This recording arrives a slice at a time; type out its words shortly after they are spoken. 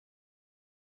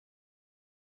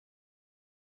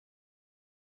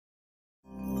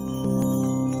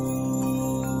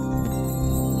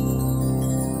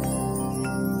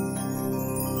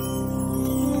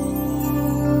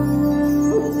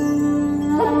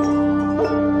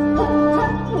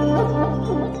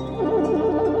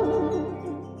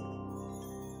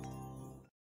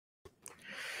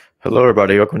Hello,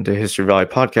 everybody. Welcome to History Valley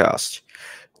Podcast.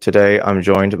 Today, I'm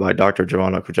joined by Dr.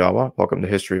 Joanna Kujawa. Welcome to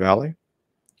History Valley.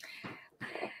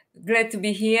 Glad to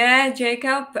be here,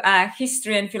 Jacob.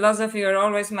 History and philosophy are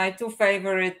always my two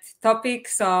favorite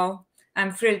topics, so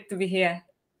I'm thrilled to be here.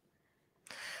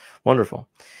 Wonderful.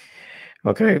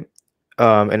 Okay.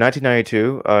 In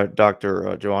 1992,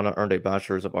 Dr. Joanna earned a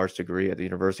Bachelor's of Arts degree at the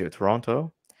University of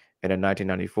Toronto, and in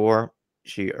 1994,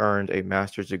 she earned a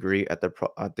master's degree at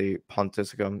the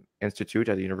Pontifical Institute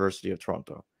at the University of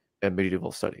Toronto in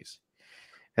medieval studies.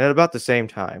 And at about the same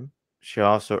time, she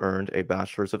also earned a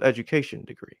Bachelor's of Education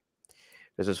degree.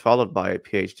 This is followed by a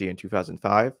PhD in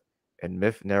 2005 in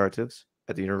myth narratives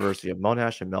at the University of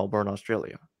Monash in Melbourne,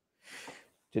 Australia.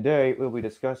 Today, we'll be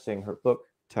discussing her book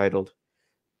titled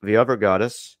The Other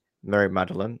Goddess, Mary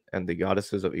Magdalene and the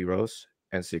Goddesses of Eros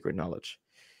and Secret Knowledge.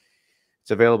 It's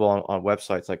available on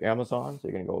websites like Amazon, so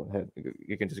you can go ahead,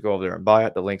 you can just go over there and buy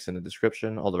it. The link's in the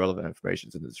description. All the relevant information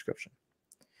is in the description.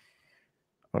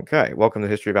 Okay, welcome to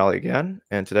History Valley again.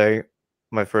 And today,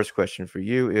 my first question for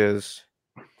you is,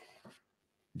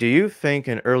 do you think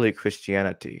in early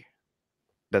Christianity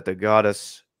that the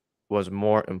goddess was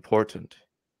more important,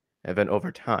 and then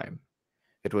over time,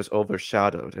 it was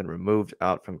overshadowed and removed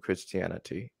out from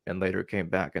Christianity and later came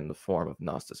back in the form of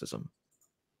Gnosticism?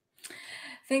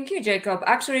 Thank you, Jacob.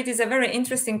 Actually, it is a very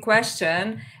interesting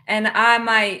question. And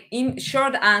my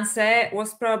short answer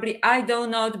was probably, I do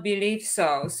not believe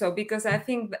so. So, because I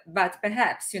think, but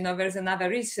perhaps, there's another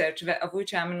research of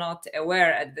which I'm not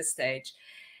aware at this stage.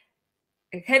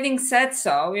 Having said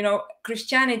so,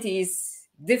 Christianity is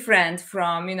different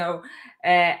from,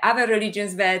 other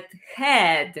religions that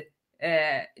had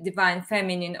divine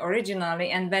feminine originally,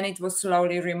 and then it was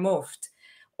slowly removed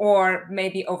or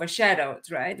maybe overshadowed,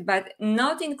 right? But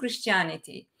not in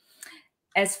Christianity,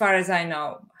 as far as I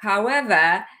know.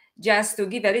 However, just to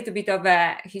give a little bit of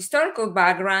a historical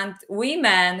background,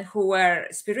 women who were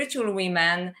spiritual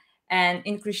women and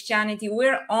in Christianity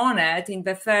were honored in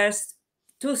the first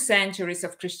 2 centuries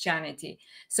of Christianity.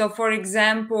 So, for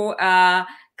example,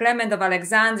 Clement of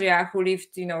Alexandria, who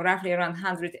lived, roughly around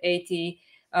 180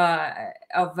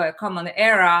 of a common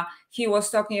era, he was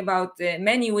talking about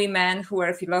many women who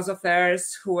were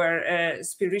philosophers, who were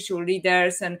spiritual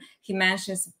leaders, and he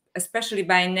mentions, especially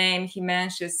by name, he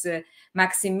mentions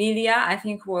Maximilia, I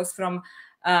think, who was from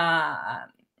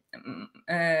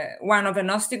one of the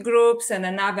Gnostic groups, and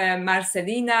another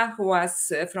Marcelina, who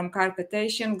was from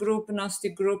Carpathian group,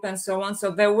 Gnostic group, and so on.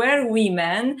 So there were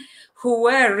women who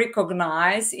were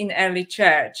recognized in early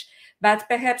church, but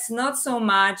perhaps not so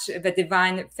much the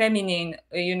divine feminine,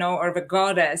 or the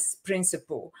goddess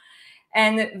principle.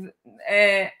 And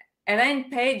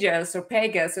Elaine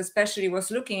Pagels especially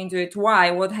was looking into it.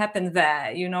 What happened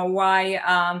there?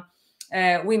 Why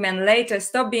women later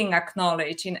stopped being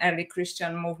acknowledged in early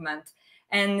Christian movement.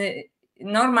 And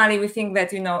normally we think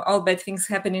that, all bad things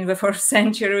happen in the 4th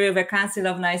century with the Council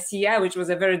of Nicaea, which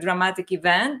was a very dramatic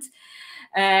event.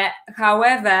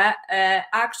 However,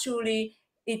 actually,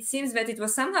 it seems that it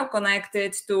was somehow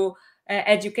connected to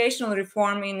educational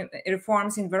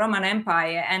reforms in the Roman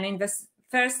Empire. And in the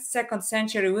 1st, 2nd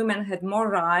century, women had more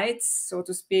rights, so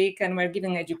to speak, and were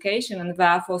given education, and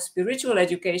therefore spiritual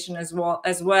education as well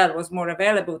was more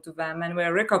available to them, and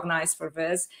were recognized for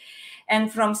this.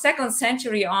 And from 2nd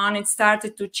century on, it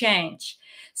started to change.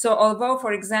 So although,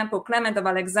 for example, Clement of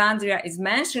Alexandria is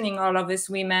mentioning all of these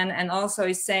women and also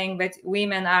is saying that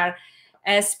women are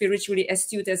as spiritually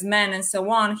astute as men and so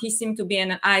on, he seemed to be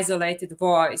an isolated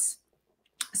voice.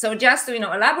 So just to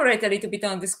elaborate a little bit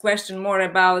on this question more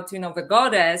about the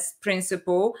goddess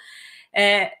principle,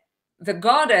 the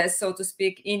goddess, so to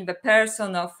speak, in the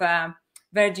person of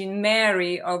Virgin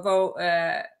Mary, although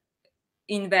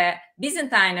in the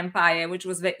Byzantine Empire, which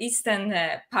was the eastern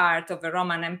part of the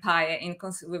Roman Empire,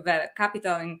 with the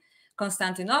capital in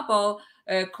Constantinople,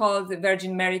 called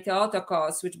Virgin Mary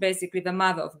Theotokos, which basically the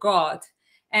Mother of God,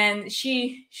 and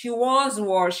she was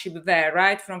worshipped there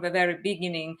right from the very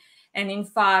beginning. And in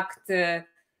fact,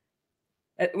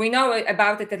 we know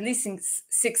about it at least in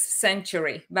 6th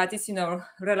century, but it's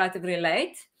relatively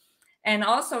late. And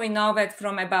also we know that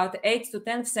from about 8th to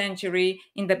 10th century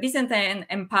in the Byzantine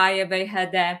Empire, they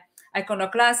had a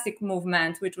iconoclastic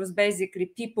movement, which was basically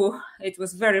people, it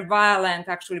was very violent,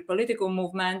 actually political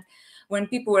movement, when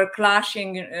people were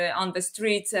clashing on the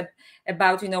streets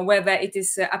about, whether it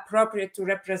is appropriate to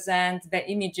represent the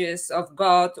images of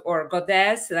God or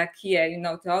goddess, like here,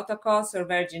 Theotokos or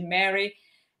Virgin Mary,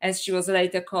 as she was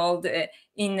later called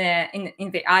in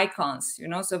the icons,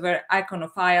 so the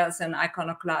iconophiles and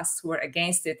iconoclasts were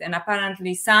against it. And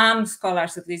apparently some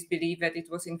scholars at least believe that it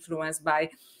was influenced by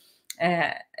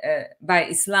by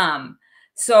Islam.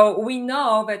 So we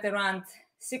know that around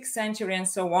 6th century and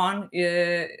so on,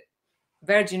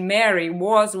 Virgin Mary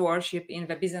was worshipped in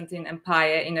the Byzantine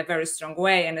Empire in a very strong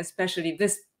way, and especially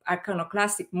this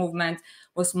iconoclastic movement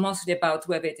was mostly about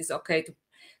whether it is okay to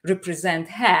represent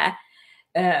her,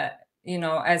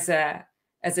 as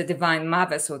a divine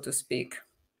mother, so to speak.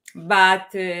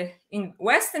 But in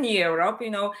Western Europe,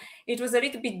 it was a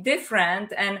little bit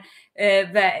different, and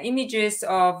the images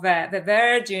of the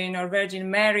Virgin or Virgin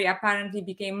Mary apparently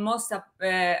became most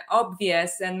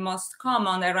obvious and most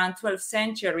common around 12th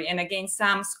century. And again,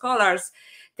 some scholars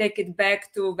take it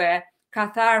back to the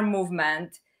Cathar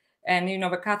movement, and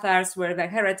the Cathars were the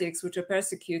heretics which were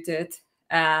persecuted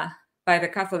by the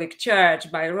Catholic Church,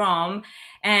 by Rome,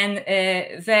 and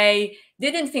they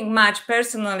didn't think much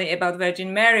personally about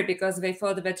Virgin Mary because they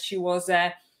thought that she was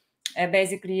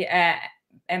basically a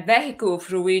vehicle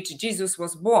through which Jesus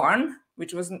was born,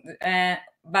 which was,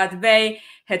 but they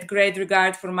had great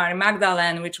regard for Mary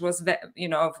Magdalene, which was,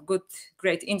 of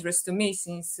great interest to me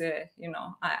since,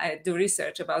 I do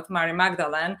research about Mary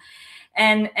Magdalene,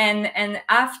 and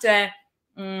after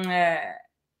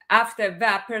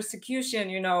that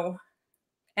persecution,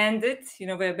 ended,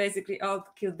 were basically all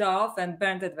killed off and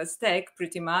burned at the stake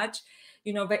pretty much.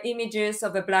 The images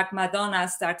of the Black Madonna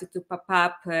started to pop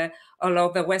up all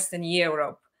over Western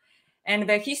Europe. And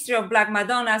the history of Black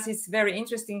Madonnas is very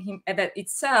interesting about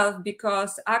itself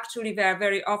because actually they are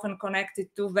very often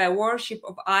connected to the worship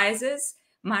of Isis,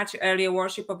 much earlier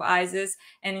worship of Isis.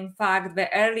 And in fact,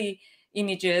 the early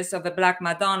images of the Black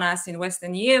Madonnas in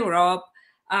Western Europe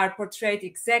are portrayed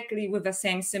exactly with the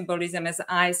same symbolism as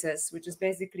Isis, which is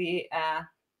basically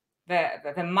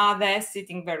the mother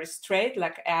sitting very straight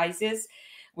like Isis,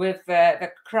 with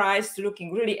the Christ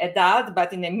looking really adult,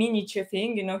 but in a miniature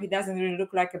thing. He doesn't really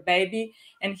look like a baby,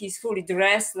 and he's fully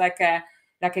dressed like a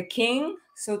king,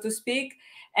 so to speak.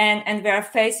 And they are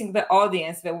facing the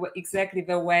audience exactly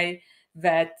the way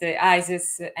that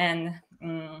Isis and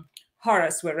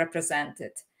Horus were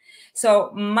represented.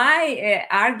 So my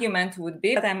argument would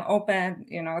be that I'm open,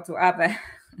 to other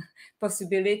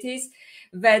possibilities,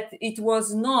 that it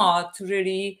was not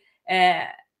really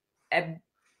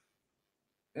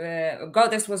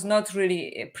goddess was not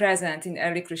really present in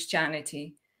early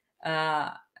Christianity.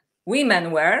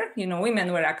 Women were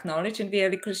acknowledged in the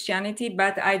early Christianity,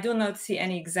 but I do not see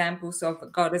any examples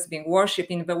of goddess being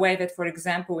worshipped in the way that, for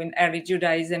example, in early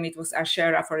Judaism, it was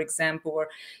Asherah, for example, or,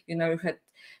 you had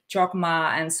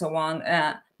Chokmah and so on,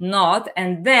 not.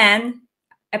 And then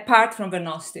apart from the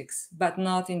Gnostics, but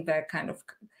not in the kind of,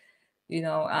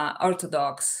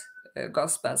 Orthodox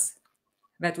Gospels.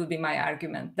 That would be my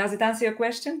argument. Does it answer your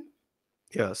question?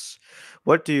 Yes.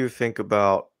 What do you think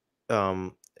about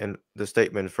in the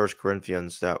statement in 1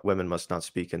 Corinthians that women must not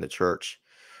speak in the church,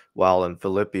 while in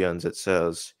Philippians it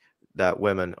says that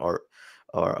women are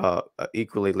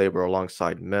equally labor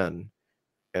alongside men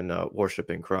in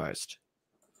worshiping Christ?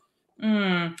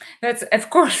 That's, of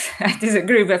course, I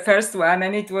disagree with the first one,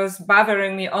 and it was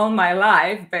bothering me all my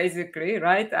life, basically,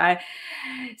 right?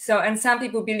 And some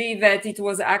people believe that it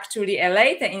was actually a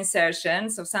later insertion.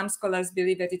 So some scholars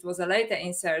believe that it was a later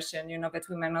insertion, that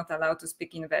women are not allowed to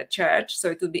speak in the church.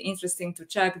 So it would be interesting to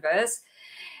check this.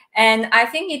 And I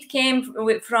think it came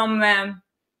from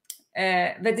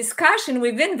the discussion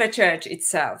within the church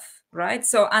itself. Right.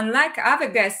 So unlike other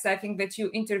guests, I think that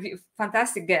you interview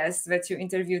fantastic guests that you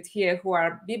interviewed here who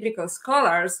are biblical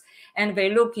scholars, and they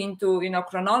look into,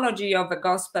 chronology of the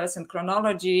Gospels and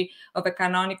chronology of the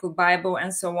canonical Bible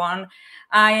and so on.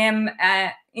 I am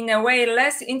in a way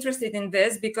less interested in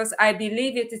this because I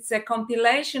believe it's a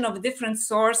compilation of different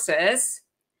sources.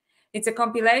 It's a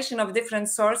compilation of different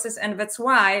sources, and that's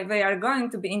why they are going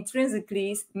to be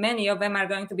intrinsically, many of them are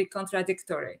going to be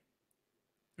contradictory.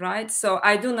 Right. So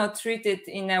I do not treat it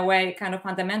in a way, kind of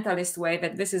fundamentalist way,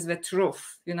 that this is the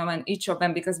truth, and each of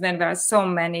them, because then there are so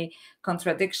many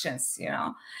contradictions,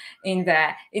 in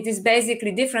there. It is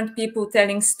basically different people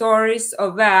telling stories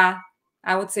of their,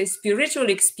 I would say, spiritual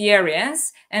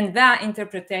experience and their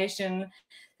interpretation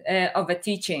of the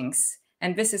teachings.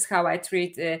 And this is how I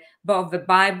treat both the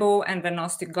Bible and the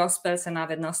Gnostic Gospels and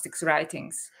other Gnostic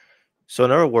writings. So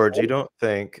in other words, you don't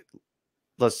think,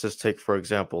 let's just take, for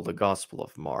example, the Gospel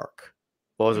of Mark.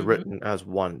 Was written as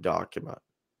one document.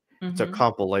 It's a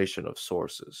compilation of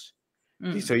sources.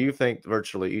 So you think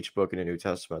virtually each book in the New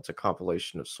Testament is a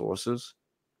compilation of sources?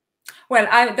 Well,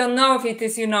 I don't know if it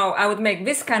is, I would make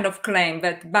this kind of claim,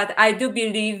 but I do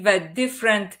believe that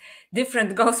different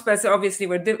Gospels obviously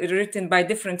were written by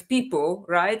different people,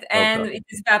 right? And it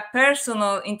is a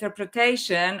personal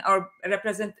interpretation or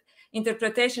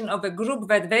interpretation of a group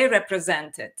that they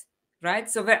represented. right?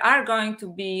 So there are going to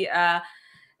be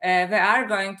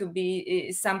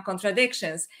some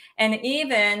contradictions. And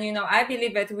even, you know, I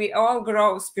believe that we all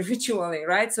grow spiritually,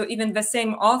 right? So even the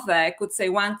same author could say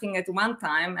one thing at one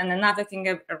time and another thing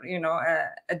at, you know,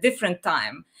 a different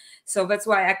time. So that's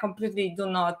why I completely do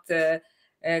not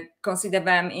consider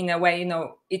them in a way, you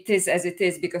know, it is as it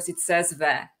is because it says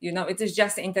there, you know, it is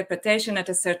just interpretation at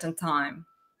a certain time,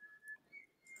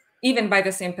 even by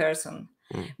the same person.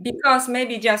 Because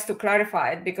maybe just to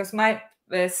clarify it, because my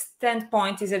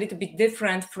standpoint is a little bit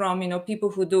different from, you know,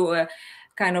 people who do a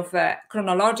kind of a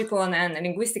chronological and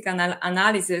linguistic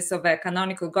analysis of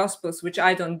canonical gospels, which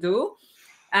I don't do.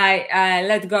 I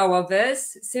let go of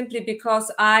this simply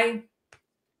because I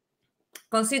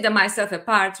consider myself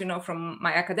apart, you know, from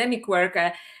my academic work,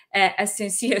 a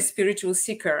sincere spiritual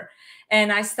seeker.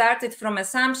 And I started from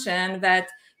assumption that,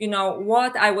 you know,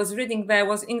 what I was reading there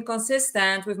was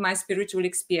inconsistent with my spiritual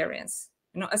experience,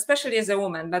 you know, especially as a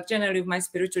woman, but generally with my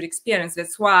spiritual experience.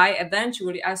 That's why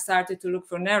eventually I started to look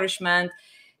for nourishment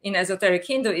in esoteric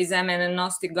Hinduism and in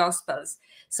Gnostic gospels.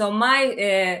 So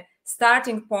my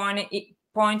starting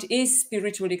point is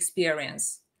spiritual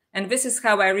experience. And this is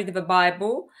how I read the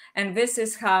Bible, and this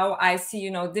is how I see,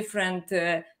 you know, different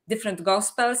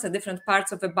gospels and different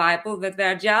parts of the Bible, that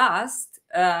they're just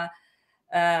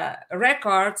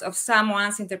records of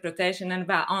someone's interpretation and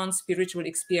their own spiritual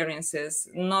experiences,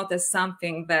 not as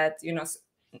something that, you know,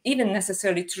 even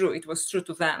necessarily true. It was true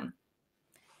to them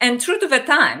and true to the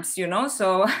times, you know.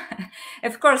 So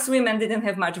of course women didn't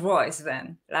have much voice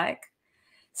then, like,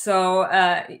 so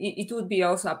it would be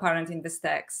also apparent in this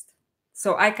text.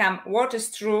 So I come what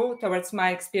is true towards my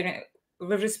experience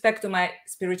with respect to my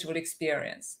spiritual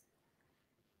experience.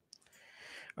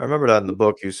 I remember that in the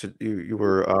book you said you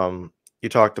were you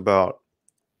talked about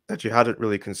that you hadn't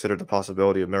really considered the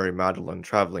possibility of Mary Magdalene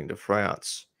traveling to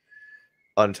France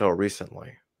until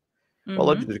recently. What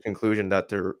led you to the conclusion that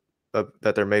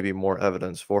there may be more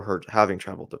evidence for her having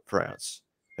traveled to France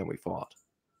than we thought?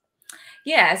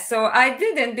 Yeah, so I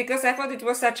didn't, because I thought it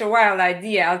was such a wild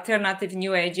idea, alternative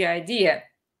New Age idea.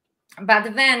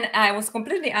 But then I was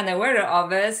completely unaware of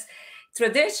this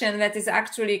tradition that is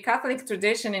actually Catholic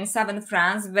tradition in southern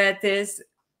France that is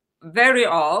very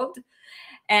old,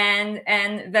 and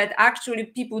that actually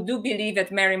people do believe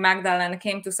that Mary Magdalene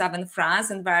came to southern France,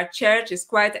 and there are churches,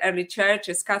 quite early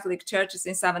churches, Catholic churches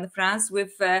in southern France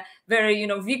with very, you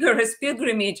know, vigorous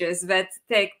pilgrimages that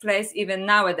take place even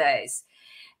nowadays.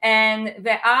 And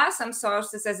there are some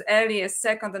sources as early as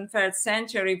 2nd and 3rd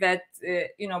century that,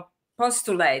 you know,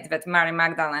 postulate that Mary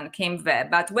Magdalene came there.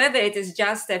 But whether it is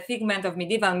just a figment of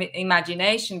medieval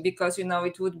imagination, because, you know,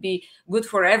 it would be good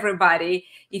for everybody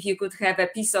if you could have a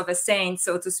piece of a saint,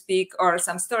 so to speak, or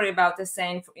some story about a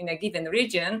saint in a given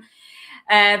region.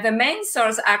 The main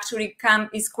source actually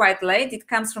is quite late. It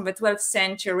comes from the 12th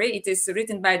century. It is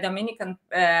written by a Dominican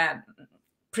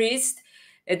priest,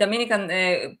 a Dominican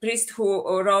priest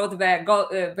who wrote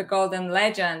the Golden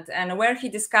Legend, and where he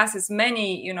discusses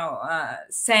many, you know,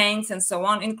 saints and so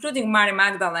on, including Mary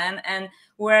Magdalene, and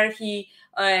where he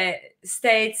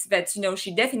states that, you know,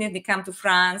 she definitely came to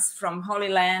France from Holy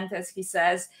Land, as he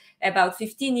says, about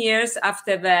 15 years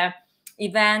after the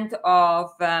event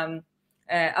of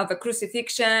the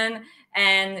crucifixion.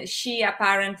 And she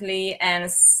apparently, and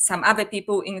some other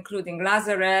people, including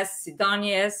Lazarus,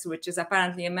 Sidonius, which is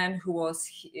apparently a man who was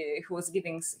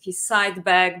giving his side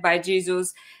back by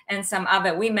Jesus, and some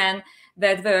other women,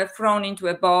 that were thrown into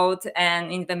a boat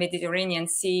and in the Mediterranean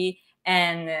Sea,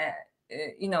 and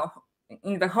you know,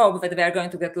 in the hope that they are going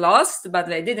to get lost, but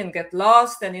they didn't get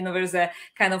lost. And, you know, there's a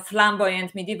kind of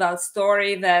flamboyant medieval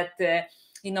story that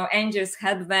you know, angels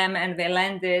helped them, and they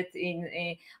landed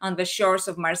on the shores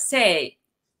of Marseille.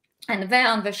 And then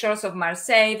on the shores of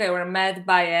Marseille, they were met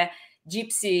by a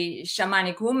gypsy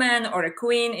shamanic woman or a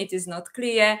queen. It is not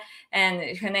clear.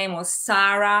 And her name was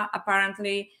Sarah,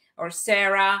 apparently, or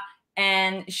Sarah.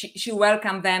 And she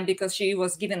welcomed them because she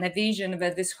was given a vision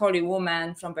that this holy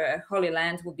woman from the Holy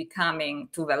Land would be coming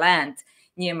to the land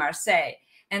near Marseille.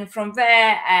 And from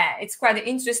there, it's quite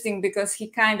interesting because he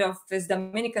kind of, this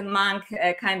Dominican monk,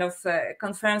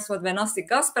 confirms what the Gnostic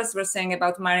Gospels were saying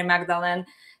about Mary Magdalene,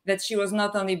 that she was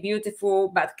not only beautiful,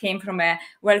 but came from a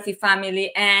wealthy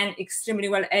family and extremely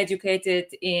well educated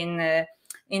in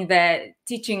the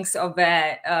teachings of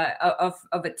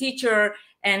a teacher.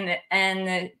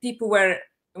 And people were,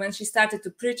 when she started to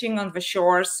preaching on the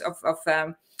shores of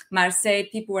Marseille,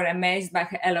 people were amazed by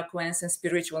her eloquence and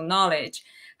spiritual knowledge.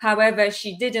 However,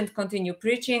 she didn't continue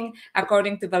preaching,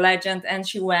 according to the legend, and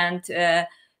she went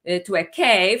to a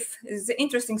cave. It's an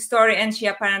interesting story, and she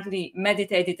apparently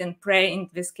meditated and prayed in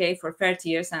this cave for 30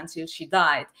 years until she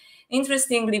died.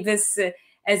 Interestingly, this,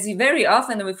 as very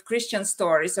often with Christian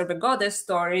stories or the goddess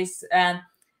stories,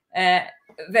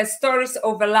 the stories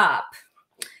overlap.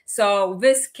 So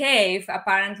this cave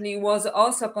apparently was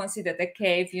also considered a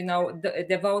cave,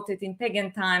 devoted in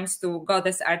pagan times to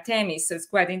goddess Artemis. So it's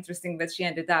quite interesting that she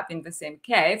ended up in the same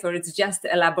cave, or it's just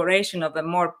elaboration of a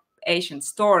more ancient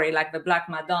story like the Black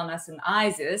Madonnas and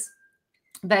Isis.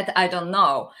 But I don't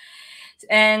know.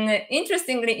 And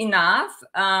interestingly enough,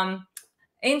 a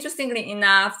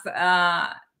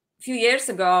few years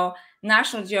ago,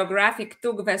 National Geographic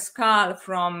took the skull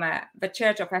from the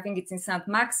church of, I think it's in Saint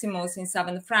Maximus in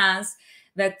southern France,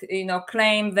 that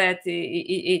claim that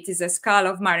it is a skull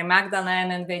of Mary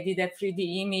Magdalene, and they did a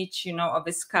 3D image, of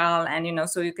the skull, and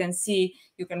so you can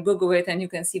Google it, and you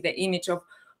can see the image of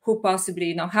who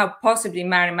possibly, how possibly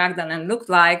Mary Magdalene looked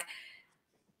like,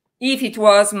 if it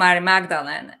was Mary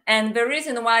Magdalene. And the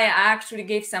reason why I actually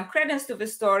gave some credence to the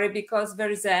story, because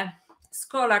there is a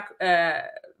scholar,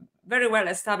 very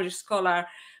well-established scholar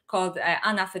called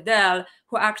Anna Fidel,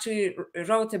 who actually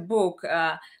wrote a book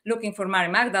looking for Mary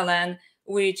Magdalene,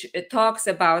 which talks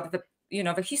about the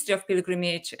history of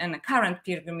pilgrimage and current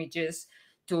pilgrimages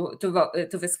to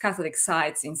these Catholic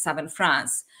sites in southern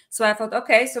France. So I thought,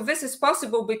 okay, so this is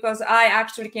possible, because I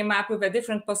actually came up with a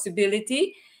different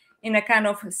possibility in a kind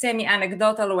of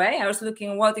semi-anecdotal way. I was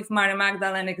looking, what if Mary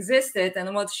Magdalene existed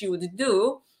and what she would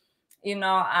do,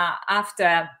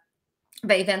 after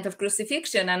the event of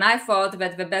crucifixion. And I thought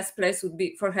that the best place would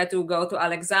be for her to go to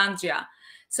Alexandria.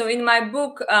 So in my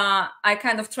book, I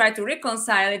kind of try to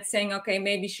reconcile it, saying, okay,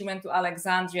 maybe she went to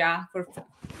Alexandria for,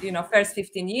 first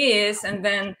 15 years, and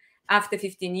then after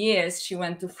 15 years, she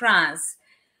went to France.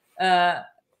 So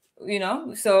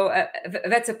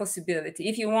that's a possibility.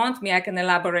 If you want me, I can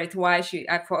elaborate why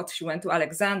I thought she went to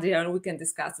Alexandria, and we can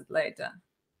discuss it later.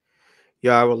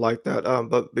 Yeah, I would like that.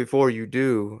 But before you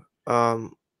do,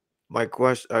 my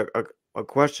question, a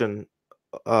question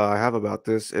I have about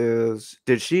this is: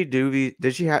 Did she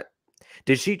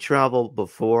travel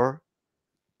before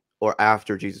or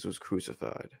after Jesus was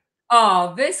crucified?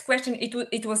 Oh, this question,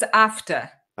 it was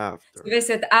after. After. So they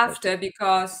said after,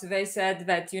 because they said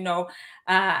that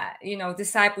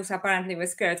disciples apparently were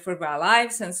scared for their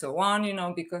lives and so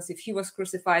on, because if he was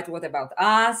crucified, what about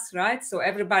us, right? So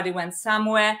everybody went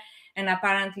somewhere, and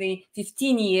apparently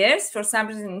 15 years, for some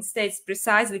reason it states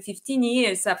precisely 15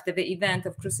 years after the event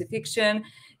of crucifixion,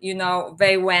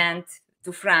 they went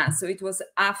to France. So it was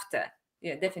after.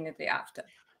 Yeah, definitely after.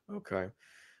 Okay.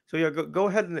 So yeah, go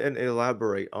ahead and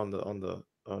elaborate on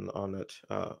it.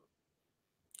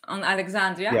 On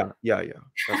Alexandria. Yeah.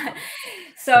 That's fine.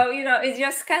 So it's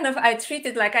just kind of, I treat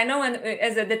it like, I know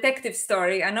as a detective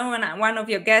story. I know when one of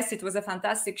your guests, it was a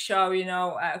fantastic show,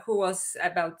 who was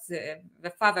about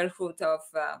the fatherhood of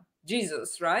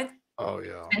Jesus, right? Oh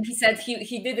yeah. And he said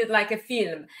he did it like a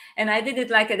film, and I did it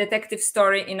like a detective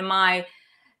story in my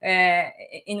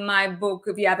book,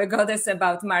 The Other Goddess,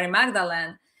 about Mary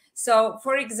Magdalene. So,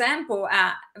 for example,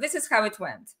 this is how it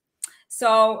went.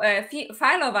 So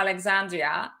Philo of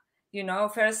Alexandria,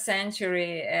 first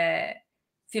century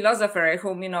philosopher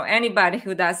whom, anybody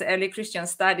who does early Christian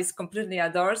studies completely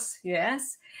adores,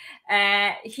 yes.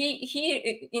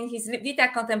 He in his Vita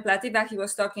Contemplativa, he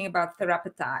was talking about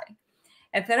therapeutai.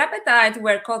 And therapeutai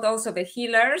were called also the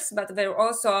healers, but they were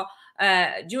also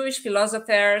Jewish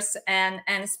philosophers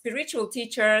and spiritual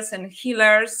teachers and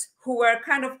healers who were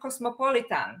kind of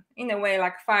cosmopolitan in a way,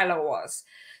 like Philo was.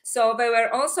 So they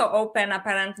were also open,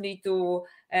 apparently, to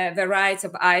the rites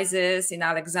of Isis in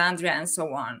Alexandria and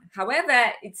so on.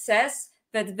 However, it says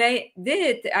that they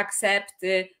did accept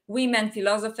women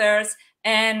philosophers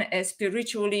and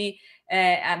spiritually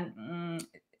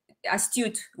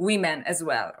astute women as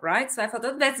well, right? So I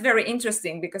thought that's very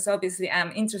interesting, because obviously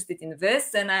I'm interested in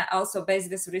this, and I also base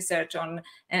this research on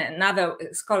another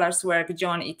scholar's work,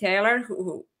 John E. Taylor,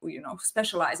 who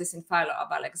specializes in Philo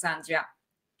of Alexandria.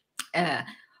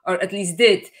 Or at least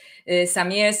did some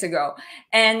years ago.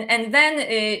 And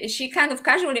then she kind of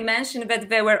casually mentioned that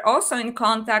they were also in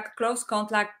close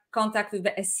contact with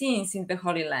the Essenes in the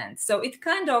Holy Land. So it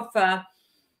kind of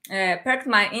perked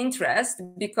my interest,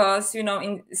 because,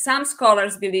 in some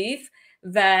scholars believe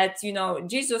that,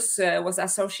 Jesus was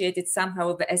associated somehow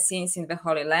with the Essenes in the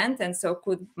Holy Land, and so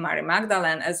could Mary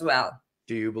Magdalene as well.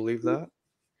 Do you believe that?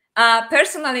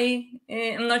 Personally,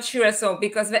 I'm not sure. So,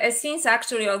 because the Essenes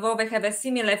actually, although they have a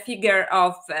similar figure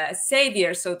of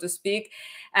savior, so to speak,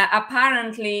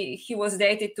 apparently he was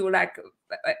dated to like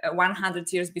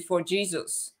 100 years before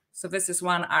Jesus. So this is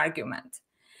one argument.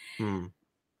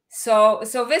 So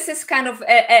this is kind of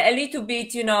a little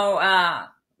bit, you know,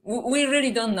 we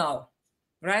really don't know,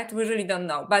 right? We really don't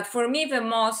know. But for me, the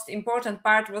most important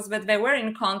part was that they were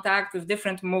in contact with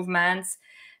different movements,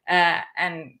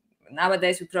 and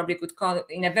nowadays we probably could call,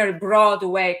 in a very broad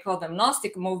way, call them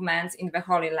Gnostic movements in the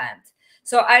Holy Land.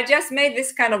 So I just made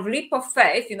this kind of leap of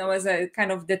faith, you know, as a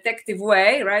kind of detective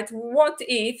way, right? What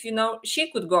if, you know, she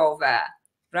could go there,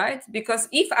 right? Because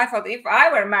if I thought, if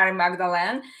I were Mary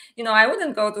Magdalene, you know, I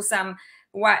wouldn't go to some,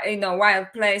 you know, wild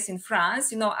place in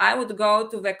France. You know, I would go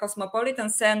to the cosmopolitan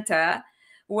center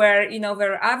where, you know,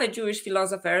 there are other Jewish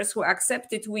philosophers who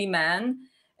accepted women,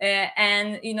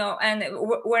 and, you know, and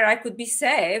where I could be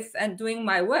safe and doing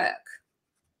my work,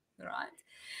 right?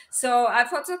 So I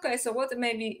thought, okay, so what,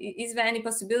 maybe, is there any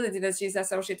possibility that she's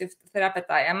associated with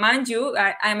therapeutai? And mind you,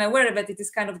 I'm aware that it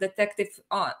is kind of detective,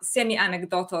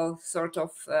 semi-anecdotal sort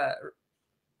of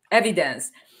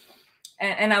evidence.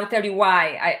 And I'll tell you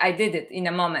why I did it in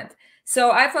a moment.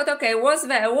 So I thought, okay, was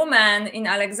there a woman in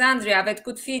Alexandria that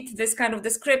could fit this kind of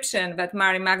description that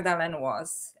Mary Magdalene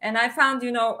was? And I found,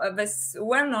 you know, this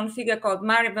well-known figure called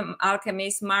Mary the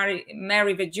Alchemist,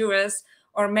 Mary the Jewess,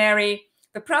 or Mary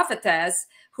the Prophetess,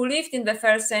 who lived in the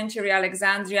 1st century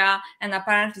Alexandria, and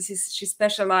apparently she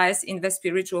specialized in the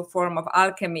spiritual form of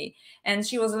alchemy. And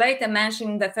she was later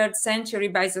mentioned in the 3rd century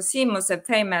by Zosimus, a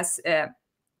famous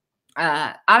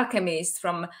alchemist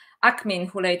from Akhmin,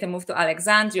 who later moved to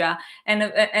Alexandria. And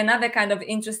another kind of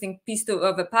interesting piece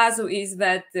of the puzzle is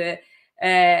that the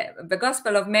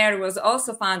Gospel of Mary was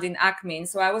also found in Akhmin.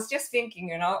 So I was just thinking,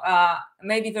 you know,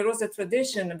 maybe there was a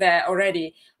tradition there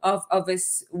already of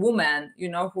this woman, you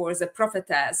know, who was a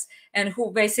prophetess, and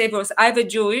who they say was either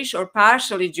Jewish or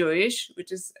partially Jewish,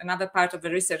 which is another part of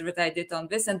the research that I did on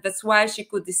this. And that's why she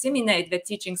could disseminate the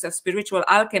teachings of spiritual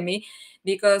alchemy,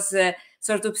 because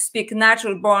so to speak,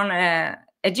 natural-born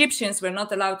Egyptians were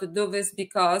not allowed to do this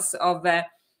because of the,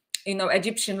 you know,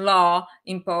 Egyptian law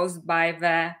imposed by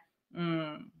the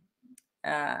in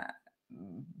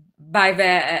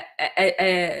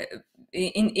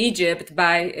Egypt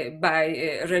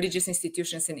by religious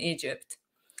institutions in Egypt.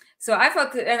 So I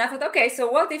thought, okay,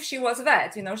 so what if she was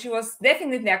that? You know, she was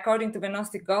definitely, according to the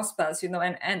Gnostic Gospels, you know,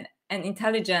 an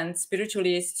intelligent,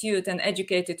 spiritually astute, and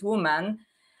educated woman.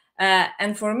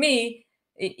 And for me,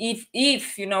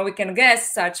 if you know, we can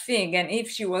guess such thing, and if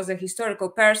she was a historical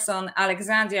person,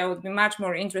 Alexandria would be a much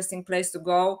more interesting place to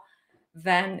go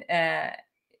than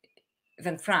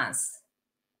France,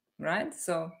 right?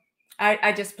 So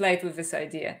I just played with this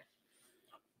idea.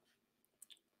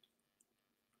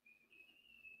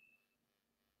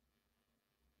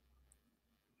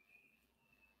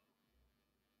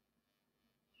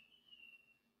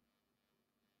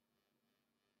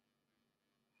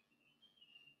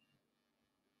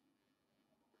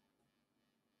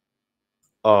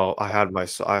 Oh, I've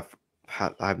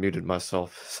muted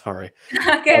myself. Sorry.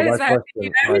 Okay, My that's fine.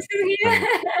 question, my question,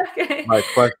 Okay. my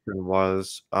question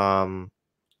was,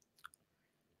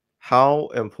 how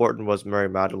important was Mary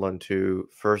Magdalene to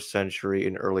 1st century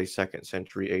and early 2nd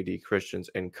century AD Christians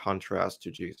in contrast to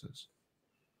Jesus?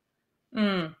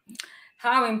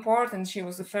 How important she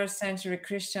was a 1st century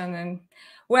Christian, and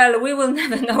well, we will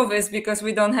never know this because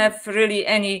we don't have really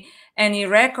any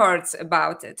records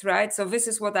about it, right? So this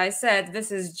is what I said.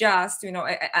 This is just, you know,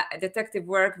 a detective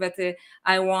work that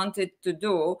I wanted to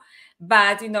do.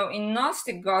 But, you know, in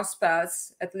Gnostic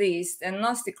Gospels, at least, and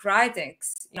Gnostic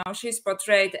writings, you know, she's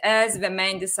portrayed as the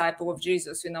main disciple of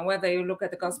Jesus. You know, whether you look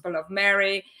at the Gospel of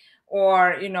Mary,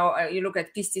 or, you know, you look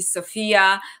at Pistis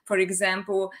Sophia, for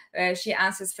example, she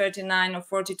answers 39 or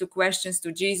 42 questions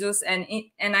to Jesus. And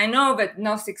I know that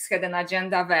Gnostics had an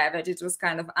agenda there, that it was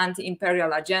kind of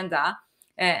anti-imperial agenda,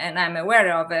 and I'm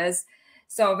aware of this.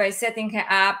 So they're setting her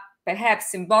up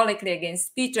perhaps symbolically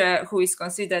against Peter, who is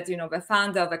considered, you know, the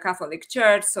founder of the Catholic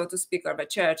Church, so to speak, or the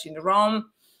church in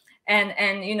Rome.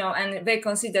 And you know, and they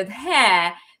considered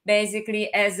her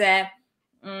basically as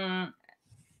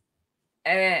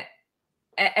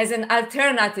as an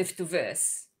alternative to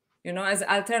this, you know, as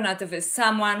alternative as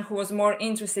someone who was more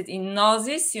interested in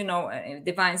gnosis, you know,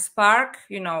 divine spark,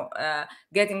 you know,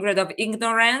 getting rid of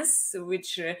ignorance,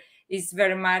 which is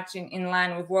very much in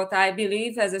line with what I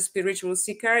believe as a spiritual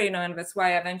seeker, you know, and that's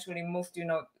why I eventually moved, you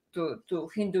know, to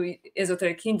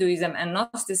esoteric Hinduism and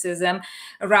Gnosticism,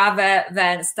 rather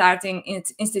than starting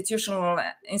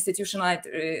institutionalized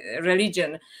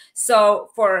religion. So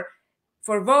for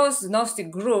those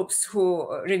Gnostic groups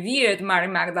who revered Mary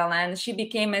Magdalene, she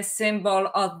became a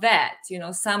symbol of that, you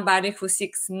know, somebody who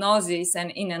seeks gnosis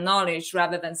and inner knowledge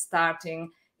rather than starting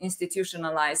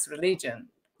institutionalized religion.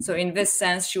 So in this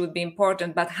sense, she would be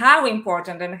important. But how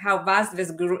important and how vast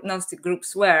these Gnostic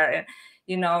groups were,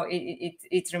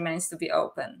 it remains to be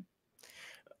open.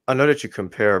 I know that you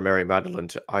compare Mary Magdalene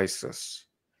to Isis.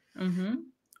 Mm-hmm.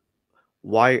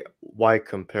 Why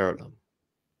compare them?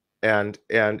 And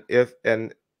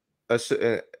I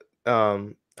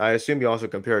assume you also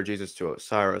compare Jesus to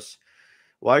Osiris.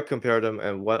 Why compare them,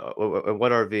 and what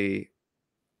are the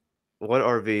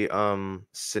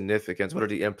significance? What are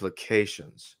the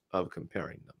implications of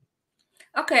comparing them?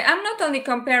 Okay, I'm not only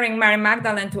comparing Mary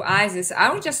Magdalene to Isis.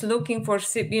 I was just looking for,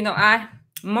 I'm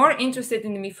more interested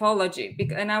in mythology,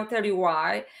 and I'll tell you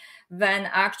why, than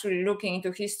actually looking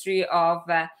into history of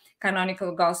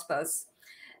canonical gospels.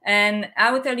 And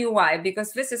I will tell you why,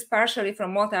 because this is partially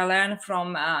from what I learned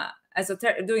from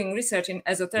doing research in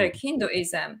esoteric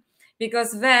Hinduism.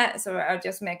 Because so I'll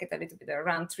just make it a little bit of a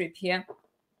round trip here.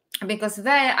 Because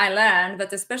there I learned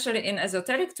that, especially in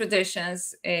esoteric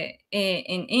traditions in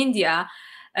India,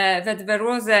 that there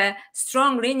was a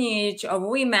strong lineage of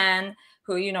women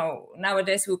who,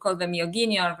 nowadays we call them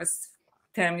yogini, or this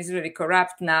term is really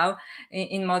corrupt now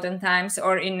in modern times,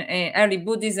 or in early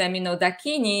Buddhism,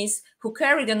 dakinis, who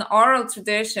carried an oral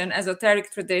tradition,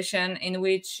 esoteric tradition, in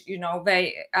which,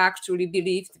 they actually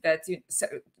believed that,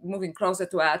 moving closer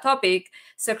to our topic,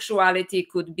 sexuality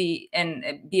could be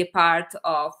a part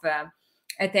of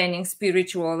attaining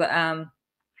spiritual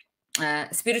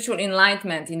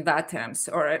enlightenment, in that terms,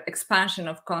 or expansion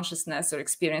of consciousness, or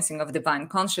experiencing of divine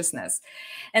consciousness.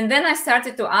 And then I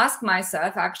started to ask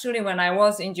myself, actually, when I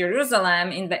was in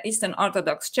Jerusalem, in the Eastern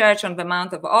Orthodox Church on the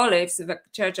Mount of Olives, the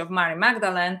Church of Mary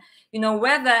Magdalene,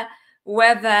 whether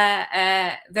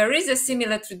there is a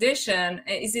similar tradition.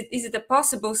 Is it a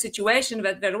possible situation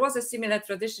that there was a similar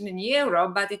tradition in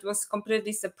Europe, but it was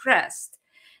completely suppressed?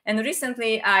 And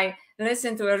recently I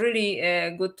listened to a really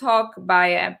good talk by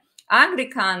a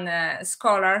Anglican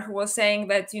scholar who was saying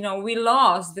that, we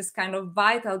lost this kind of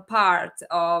vital part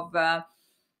of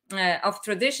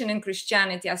tradition in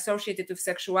Christianity associated with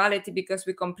sexuality, because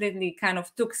we completely kind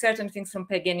of took certain things from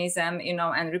paganism,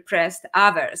 and repressed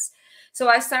others. So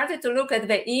I started to look at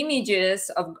the images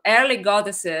of early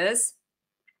goddesses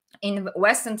in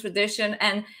Western tradition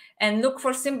and look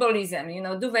for symbolism.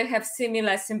 Do they have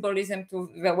similar symbolism to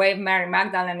the way Mary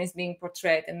Magdalene is being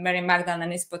portrayed? And Mary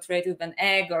Magdalene is portrayed with an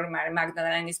egg, or Mary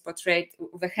Magdalene is portrayed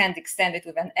with a hand extended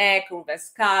with an egg, with a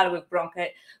skull, with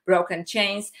broken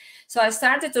chains. So I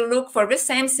started to look for the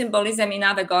same symbolism in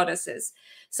other goddesses.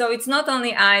 So it's not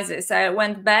only Isis. I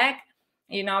went back,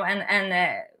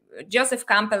 and Joseph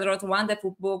Campbell wrote a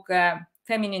wonderful book,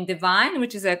 Feminine Divine,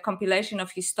 which is a compilation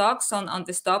of his talks on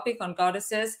this topic, on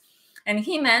goddesses. And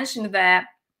he mentioned that,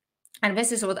 and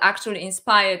this is what actually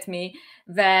inspired me,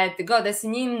 that the goddess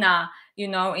Nimna,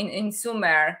 in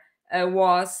Sumer,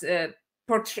 was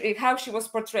portrayed, how she was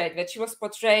portrayed, that she was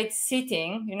portrayed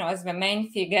sitting, as the main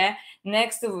figure,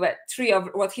 next to the tree of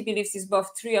what he believes is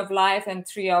both tree of life and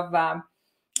tree of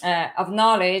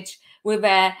knowledge, with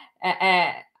a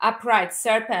upright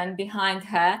serpent behind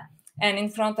her, and in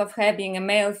front of her being a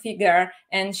male figure,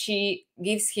 and she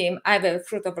gives him either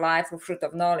fruit of life or fruit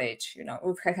of knowledge,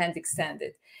 with her hand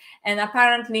extended. And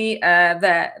apparently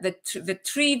the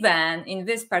tree then, in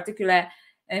this particular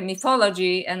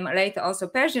mythology, and later also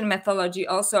Persian mythology,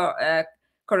 also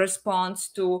corresponds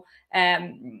to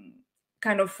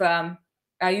kind of,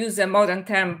 I use a modern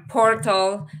term,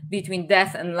 portal between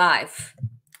death and life.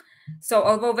 So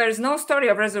although there is no story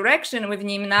of resurrection with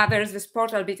Nimna, there is this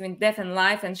portal between death and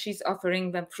life, and she's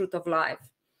offering them fruit of life.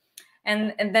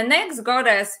 And the next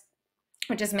goddess,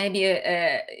 which is maybe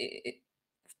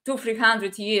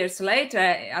 200-300 years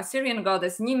later, Assyrian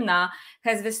goddess Nimna,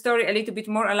 has the story a little bit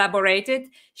more elaborated.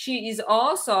 She is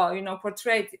also,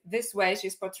 portrayed this way.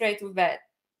 She's portrayed with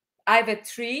either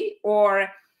tree or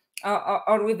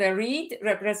with a reed,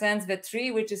 represents the tree,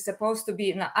 which is supposed to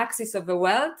be an axis of the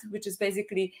world, which is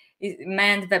basically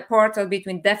meant the portal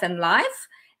between death and life.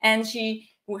 And she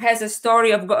has a story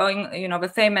of going, the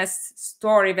famous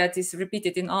story that is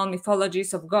repeated in all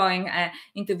mythologies, of going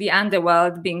into the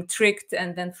underworld, being tricked,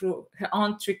 and then through her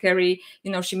own trickery,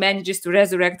 she manages to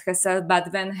resurrect herself,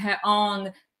 but then her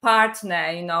own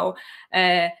partner,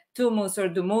 Tumus or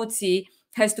Dumuzi,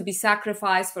 has to be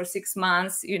sacrificed for 6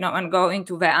 months, and go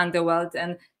into the underworld,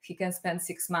 and he can spend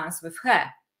 6 months with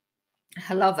her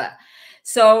lover.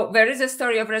 So there is a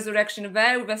story of resurrection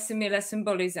there with a similar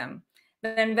symbolism.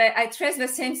 Then I trace the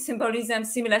same symbolism,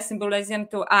 similar symbolism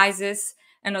to Isis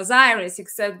and Osiris,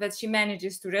 except that she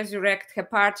manages to resurrect her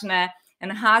partner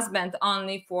and husband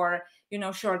only for,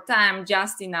 short time,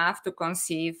 just enough to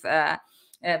conceive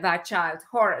that child,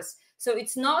 Horus. So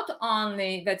it's not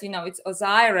only that, it's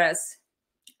Osiris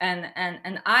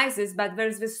and Isis, but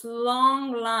there's this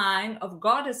long line of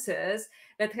goddesses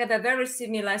that have a very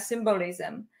similar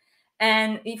symbolism.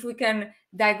 And if we can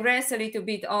digress a little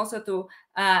bit also to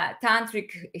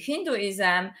Tantric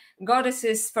Hinduism,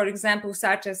 goddesses, for example,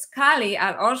 such as Kali,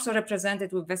 are also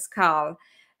represented with the skull.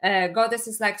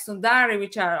 Goddesses like Sundari,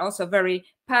 which are also very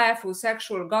powerful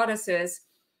sexual goddesses,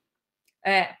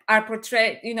 are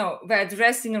portrayed, they're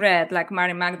dressed in red like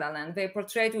Mary Magdalene. They're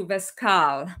portrayed with a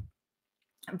skull.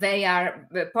 They are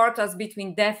the portals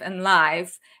between death and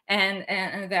life, and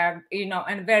there,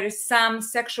 and there is some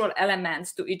sexual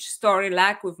elements to each story,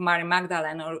 like with Mary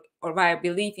Magdalene, or I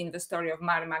believe in the story of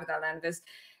Mary Magdalene, this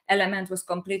element was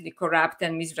completely corrupt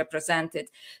and misrepresented.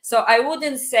 So I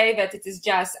wouldn't say that it is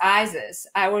just Isis.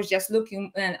 I was just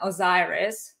looking at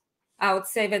Osiris. I would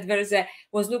say that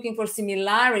was looking for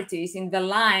similarities in the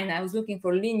line. I was looking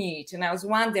for lineage, and I was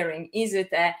wondering, is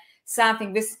it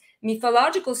something, this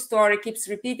mythological story keeps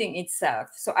repeating itself.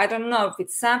 So I don't know if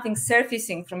it's something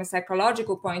surfacing from a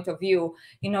psychological point of view,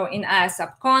 in our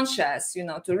subconscious,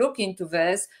 to look into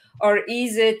this, or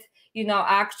is it,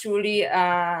 actually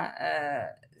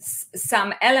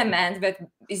some element that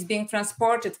is being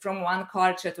transported from one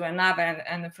culture to another,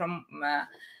 and from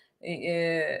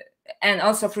and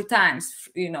also through times,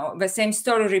 the same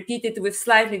story repeated with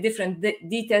slightly different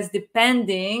details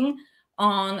depending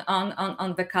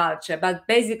on the culture, but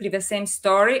basically the same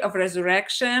story of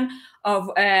resurrection,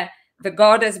 of the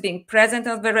goddess being present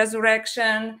at the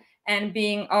resurrection and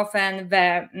being often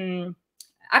the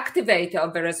activator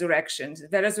of the resurrection.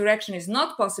 The resurrection is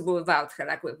not possible without her.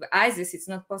 Like with Isis, it's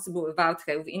not possible without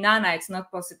her. With Inanna, it's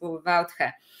not possible without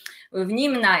her. With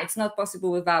Nimna, it's not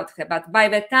possible without her. But by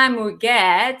the time we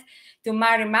get to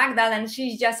Mary Magdalene,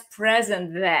 she's just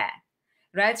present there.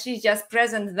 Right? She's just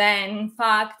present there. In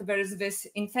fact, there's this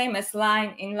infamous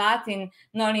line in Latin,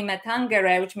 "Noli me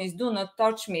tangere," which means "do not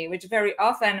touch me," which very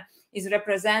often is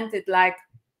represented like,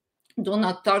 "Do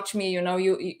not touch me,"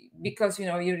 because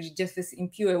you're just this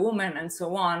impure woman, and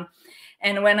so on.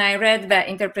 And when I read the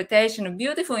interpretation, a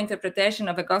beautiful interpretation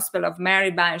of the Gospel of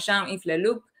Mary by Jean-Yves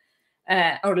Leloup,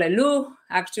 or Leloup,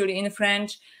 actually in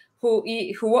French, who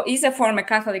is a former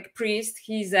Catholic priest.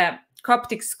 He's a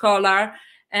Coptic scholar,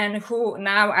 and who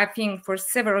now, I think, for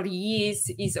several years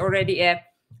is already a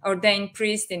ordained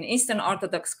priest in Eastern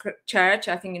Orthodox Church,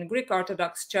 I think in Greek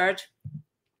Orthodox Church.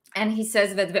 And he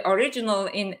says that the original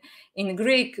in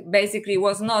Greek basically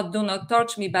was not "do not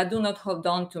touch me," but "do not hold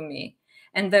on to me."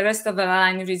 And the rest of the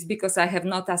line is "because I have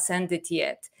not ascended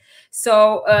yet."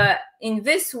 So in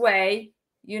this way,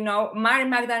 Mary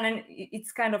Magdalene,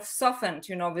 it's kind of softened,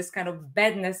 this kind of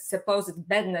badness, supposed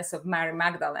badness of Mary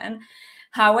Magdalene.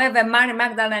 However, Mary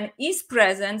Magdalene is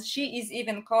present. She is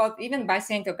even called, even by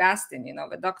St. Augustine,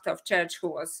 the doctor of church, who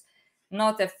was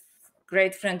not a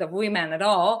great friend of women at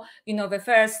all, the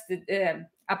first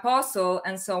apostle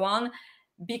and so on,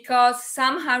 because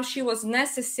somehow she was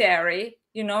necessary,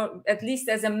 at least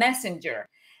as a messenger.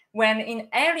 When in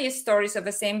earlier stories of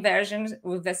the same versions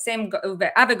with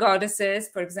the other goddesses,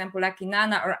 for example, like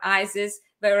Inanna or Isis,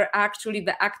 they were actually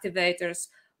the activators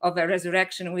of a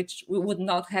resurrection, which would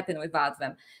not happen without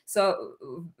them. So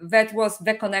that was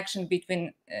the connection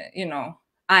between,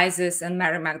 Isis and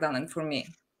Mary Magdalene for me.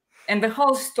 And the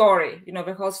whole story,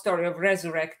 the whole story of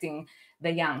resurrecting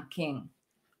the young king.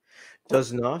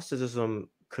 Does Gnosticism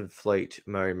conflate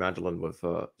Mary Magdalene with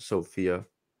Sophia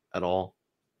at all?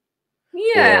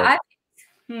 Yeah.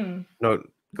 No,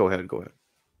 go ahead.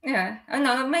 Yeah.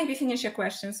 No, maybe finish your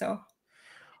question. So.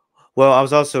 Well, I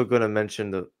was also going to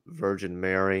mention the Virgin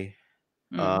Mary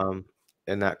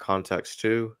in that context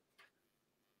too.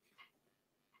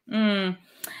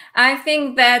 I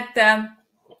think that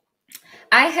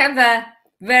I have a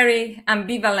very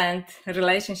ambivalent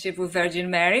relationship with Virgin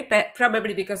Mary, but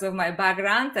probably because of my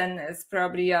background, and as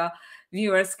probably your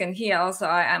viewers can hear also,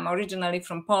 I am originally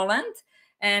from Poland,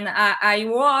 and I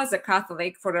was a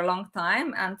Catholic for a long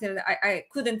time until I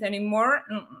couldn't anymore,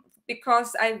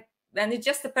 because and it's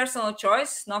just a personal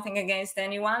choice, nothing against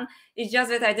anyone. It's just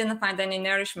that I didn't find any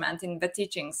nourishment in the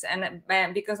teachings. And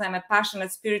because I'm a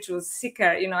passionate spiritual seeker,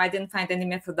 I didn't find any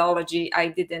methodology.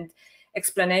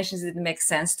 Explanations didn't make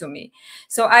sense to me.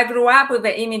 So I grew up with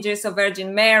the images of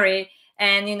Virgin Mary,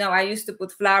 and, I used to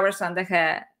put flowers under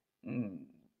her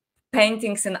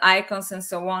paintings and icons and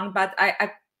so on. But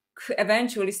I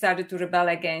eventually started to rebel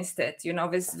against it,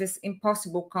 this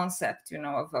impossible concept,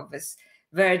 of this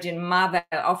Virgin Mother,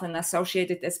 often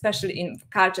associated, especially in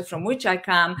culture from which I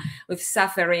come, with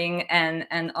suffering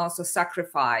and also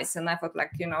sacrifice. And I thought,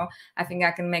 like, I think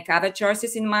I can make other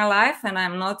choices in my life, and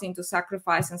I'm not into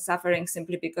sacrifice and suffering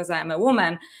simply because I'm a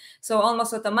woman. So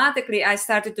almost automatically, I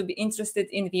started to be interested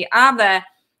in the other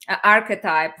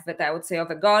archetype that I would say of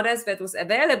a goddess that was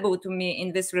available to me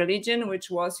in this religion,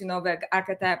 which was, the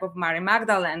archetype of Mary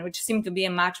Magdalene, which seemed to be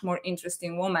a much more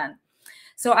interesting woman.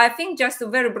 So I think, just to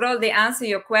very broadly answer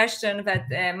your question, that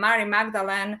Mary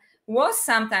Magdalene was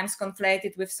sometimes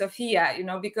conflated with Sophia,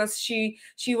 because she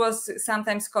was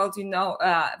sometimes called,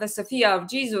 the Sophia of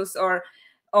Jesus, or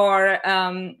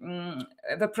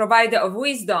the provider of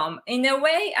wisdom. In a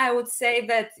way, I would say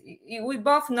that we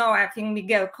both know, I think,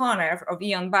 Miguel Conner of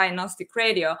Ion by Gnostic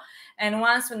Radio. And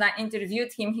once when I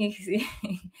interviewed him,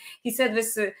 he said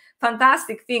this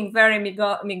fantastic thing, very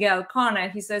Miguel Conner.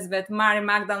 He says that Mary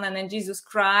Magdalene and Jesus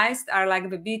Christ are like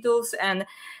the Beatles,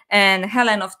 and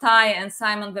Helen of Tyre and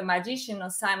Simon the Magician, or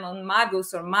Simon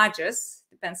Magus or Magus,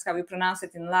 depends how you pronounce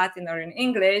it in Latin or in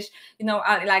English,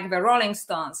 are like the Rolling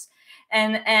Stones.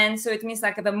 And so it means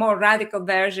like the more radical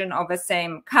version of the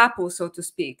same couple, so to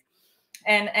speak.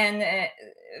 And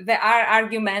there are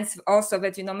arguments also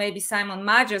that, maybe Simon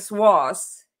Magus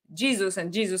was Jesus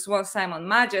and Jesus was Simon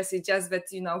Magus. It's just that,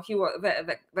 he was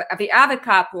the other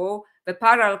couple, the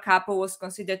parallel couple, was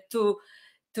considered too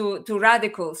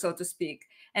radical, so to speak.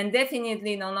 And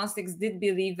definitely, Gnostics did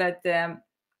believe that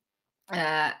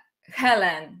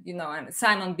Helen, and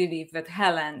Simon believed that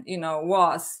Helen,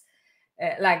 was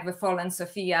like the fallen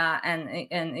Sophia, and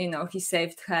he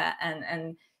saved her,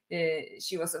 and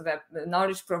she was the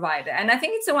knowledge provider. And I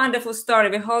think it's a wonderful story.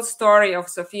 The whole story of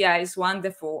Sophia is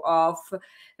wonderful,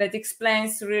 that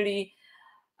explains really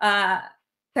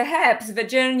perhaps the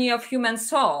journey of human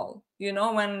soul,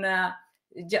 when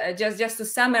just to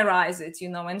summarize it,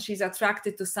 when she's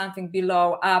attracted to something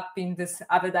below, up in this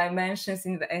other dimensions,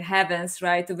 in the heavens,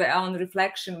 right, to the own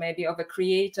reflection maybe of a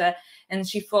creator, and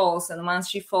she falls, and once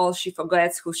she falls, she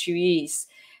forgets who she is,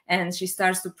 and she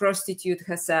starts to prostitute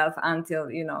herself until,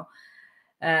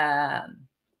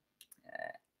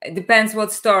 it depends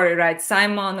what story, right?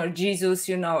 Simon or Jesus,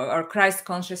 or Christ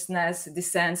consciousness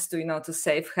descends to, to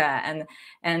save her,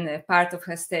 and part of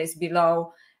her stays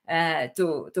below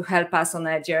to help us on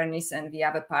our journeys, and the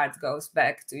other part goes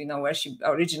back to, where she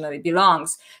originally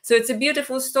belongs. So it's a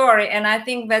beautiful story, and I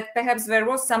think that perhaps there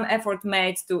was some effort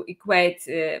made to equate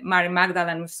Mary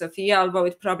Magdalene with Sophia, although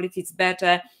it probably fits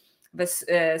better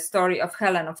the story of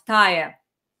Helen of Tyre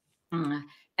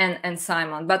and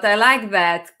Simon. But I like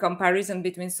that comparison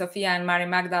between Sophia and Mary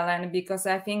Magdalene, because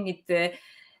I think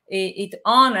it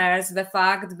honors the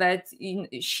fact that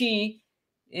she,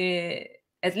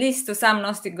 at least to some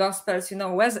Gnostic Gospels,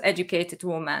 was an educated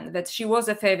woman, that she was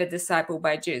a favored disciple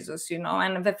by Jesus,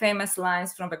 and the famous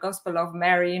lines from the Gospel of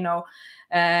Mary,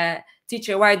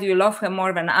 teacher, why do you love her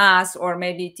more than us? Or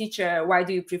maybe, teacher, why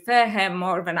do you prefer her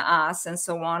more than us? And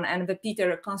so on. And the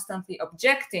Peter constantly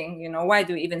objecting, why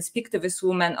do you even speak to this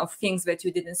woman of things that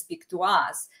you didn't speak to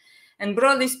us? And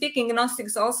broadly speaking,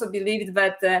 Gnostics also believed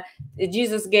that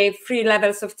Jesus gave 3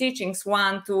 levels of teachings.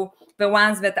 One, to the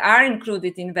ones that are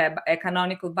included in the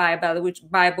canonical Bible, which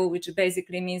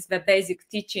basically means the basic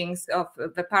teachings of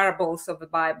the parables of the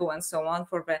Bible and so on,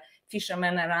 for the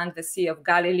fishermen around the Sea of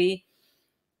Galilee,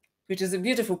 which is a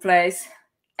beautiful place.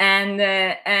 And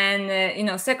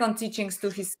second, teachings to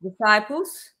his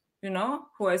disciples,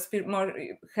 who had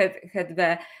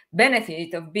the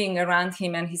benefit of being around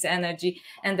him and his energy.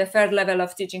 And the third level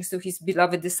of teachings to his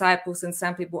beloved disciples. And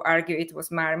some people argue it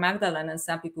was Mary Magdalene, and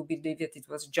some people believe that it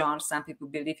was John. Some people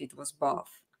believe it was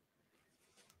both.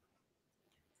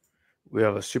 We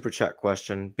have a super chat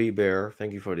question. B Bear,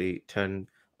 thank you for the 10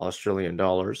 Australian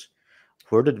dollars.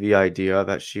 Where did the idea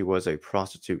that she was a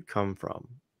prostitute come from?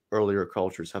 Earlier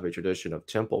cultures have a tradition of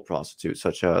temple prostitutes,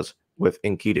 such as with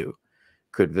Enkidu.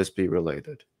 Could this be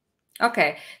related?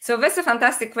 Okay, so that's a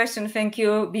fantastic question. Thank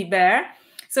you, B Bear.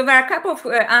 So there are a couple of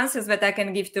answers that I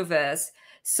can give to this.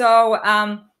 So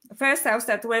first, I'll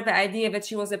start where the idea that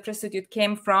she was a prostitute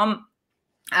came from.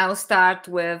 I'll start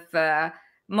with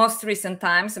most recent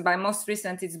times, and by most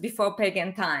recent, it's before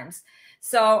pagan times.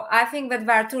 So I think that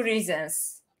there are 2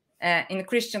 reasons in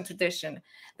Christian tradition.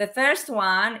 The first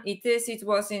one, it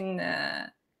was in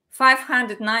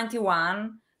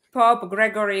 591, Pope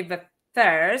Gregory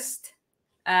I.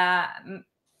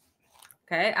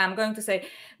 Okay, I'm going to say,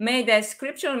 made a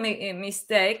scriptural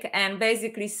mistake, and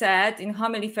basically said in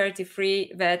homily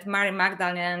 33 that Mary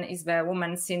Magdalene is the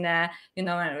woman sinner,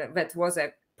 that was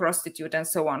a prostitute and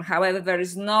so on. However, there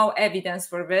is no evidence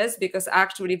for this, because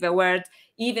actually the word,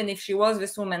 even if she was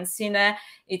this woman sine,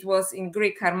 it was in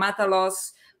Greek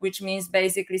harmatalos, which means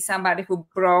basically somebody who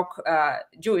broke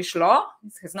Jewish law.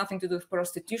 It has nothing to do with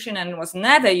prostitution, and was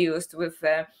never used with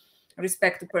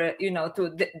respect to,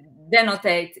 to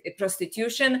denotate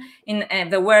prostitution. In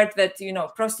the word that,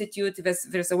 prostitute,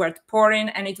 there's a word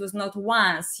porin, and it was not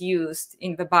once used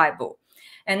in the Bible.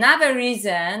 Another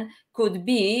reason could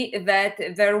be that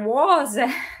there was,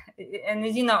 and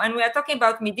we are talking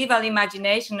about medieval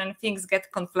imagination, and things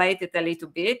get conflated a little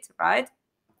bit, right?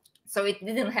 So it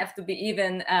didn't have to be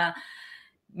even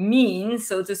mean,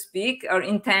 so to speak, or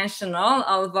intentional,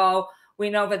 although we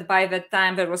know that by that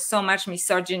time there was so much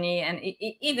misogyny, and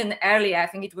even earlier, I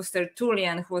think it was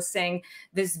Tertullian who was saying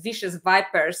these vicious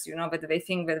vipers, that they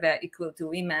think that they're equal to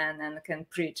women and can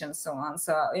preach and so on.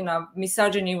 So,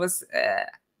 misogyny was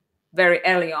very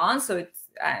early on. So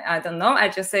I don't know. I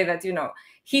just say that,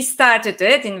 he started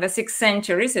it in the 6th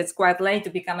century. So it's quite late to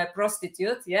become a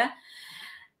prostitute. Yeah.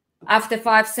 After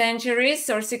 5 centuries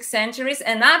or 6 centuries.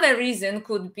 Another reason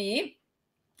could be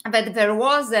that there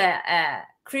was a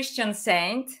Christian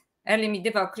saint, early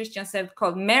medieval Christian saint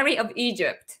called Mary of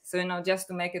Egypt. So, just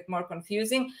to make it more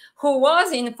confusing, who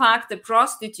was in fact a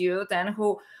prostitute, and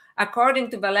who, according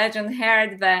to the legend,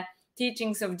 heard the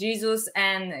teachings of Jesus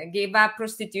and gave up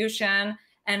prostitution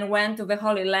and went to the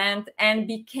Holy Land and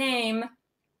became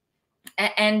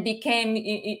like an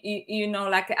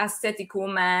ascetic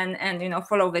woman, and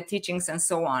follow the teachings and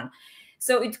so on.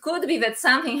 So it could be that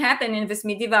something happened in this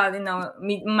medieval,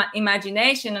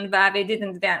 imagination, and that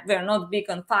they're not big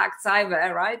on facts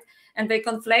either, right? And they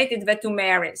conflated the two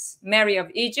Marys, Mary of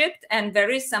Egypt, and there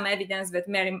is some evidence that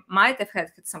Mary might have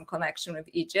had some connection with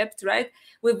Egypt, right?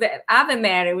 With the other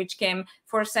Mary, which came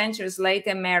 4 centuries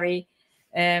later, Mary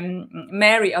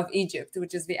of Egypt,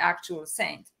 which is the actual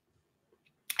saint.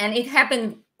 And it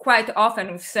happened quite often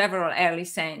with several early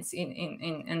saints,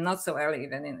 and not so early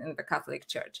even in the Catholic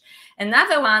Church.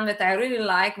 Another one that I really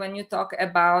like when you talk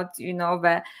about,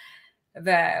 the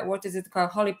what is it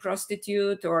called, holy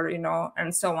prostitute, or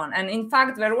and so on. And in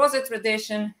fact, there was a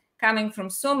tradition coming from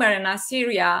Sumer and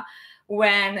Assyria,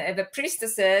 when the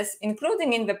priestesses,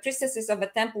 including in the priestesses of the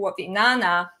temple of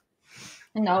Inanna,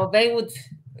 they would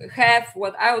have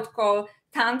what I would call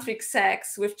tantric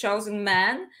sex with chosen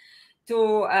men,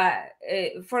 to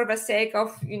for the sake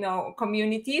of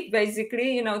community,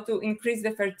 basically, to increase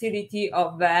the fertility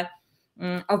of the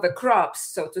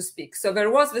crops, so to speak. So there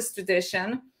was this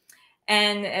tradition,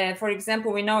 and for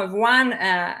example, we know of one,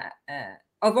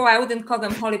 although I wouldn't call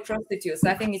them holy prostitutes,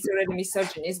 I think it's already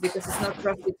misogynist, because it's not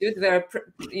prostitute, they're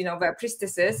they're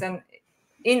priestesses, and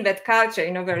in that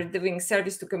culture, they're doing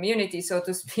service to community, so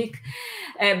to speak.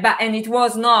 And it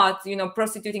was not,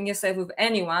 prostituting yourself with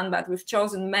anyone, but with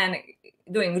chosen men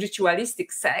doing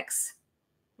ritualistic sex,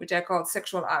 which I call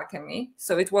sexual alchemy.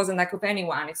 So it wasn't like with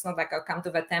anyone. It's not like I'll come to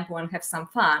the temple and have some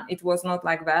fun. It was not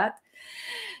like that.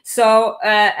 So,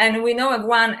 and we know of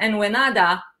one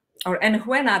Enwenada,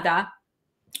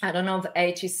 I don't know if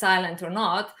H is silent or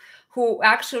not, who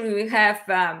actually we have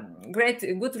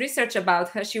good research about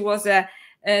her. She was a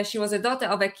daughter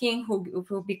of a king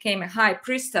who became a high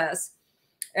priestess,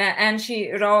 and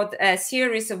she wrote a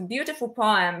series of beautiful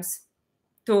poems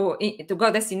to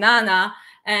goddess Inanna,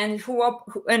 and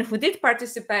who did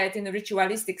participate in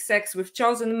ritualistic sex with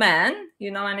chosen men,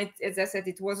 and as I said,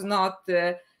 it was not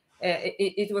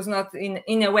it was not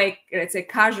in a way, let's say,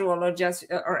 casual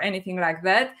or anything like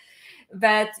that.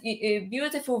 But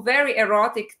beautiful, very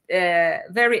erotic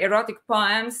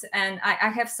poems, and I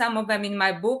have some of them in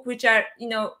my book, which are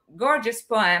gorgeous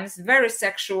poems, very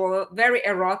sexual, very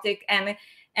erotic, and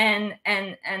very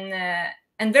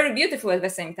beautiful at the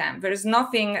same time. There is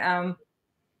nothing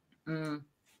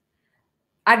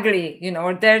ugly,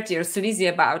 or dirty or sleazy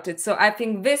about it. So I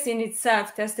think this in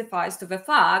itself testifies to the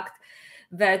fact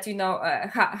that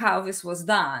how this was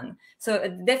done. So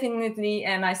definitely,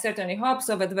 and I certainly hope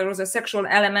so, that there was a sexual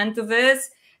element to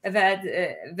this, that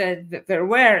there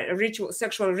were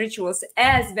sexual rituals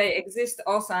as they exist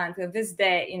also until this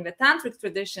day in the tantric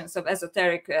traditions of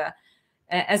esoteric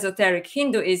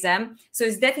Hinduism. So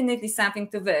it's definitely something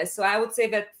to this. So I would say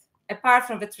that apart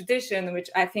from the tradition, which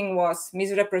I think was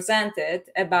misrepresented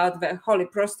about the holy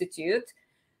prostitute,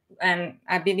 and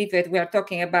I believe that we are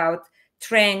talking about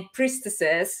trained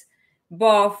priestesses,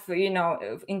 both in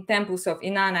temples of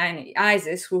Inanna and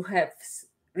Isis, who have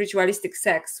ritualistic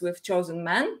sex with chosen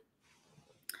men,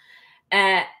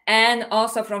 and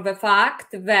also from the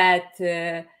fact that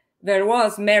there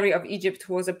was Mary of Egypt,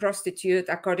 who was a prostitute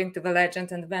according to the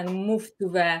legend, and then moved to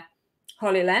the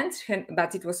Holy Land,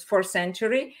 but it was 4th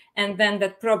century. And then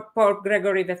that Pope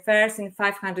Gregory I in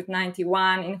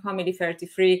 591 in Homily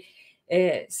 33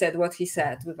 said what he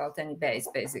said without any base,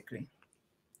 basically.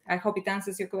 I hope it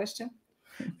answers your question.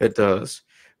 It does.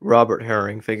 Robert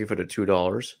Herring, thank you for the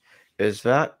 $2. Is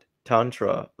that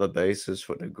Tantra the basis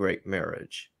for the Great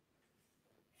Marriage?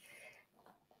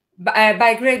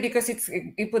 By great, because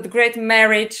you put great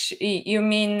marriage, you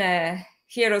mean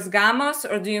Eros Gamos,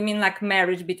 or do you mean like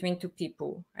marriage between two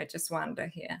people? I just wonder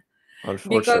here.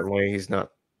 Unfortunately, he's not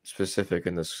specific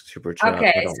in this super chat.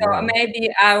 Okay, so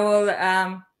maybe I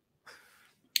will.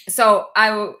 So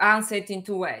I will answer it in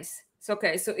two ways. So,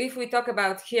 okay, so if we talk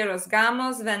about Eros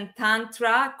Gamos, then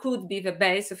Tantra could be the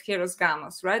base of Eros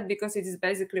Gamos, right? Because it is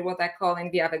basically what I call in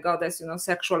the other goddess,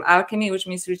 sexual alchemy, which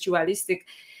means ritualistic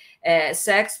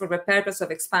sex for the purpose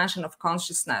of expansion of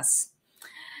consciousness.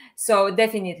 So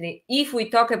definitely, if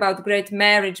we talk about great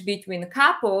marriage between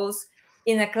couples,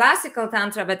 in a classical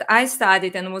Tantra that I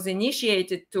studied and was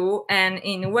initiated to, and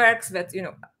in works that,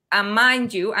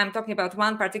 mind you, I'm talking about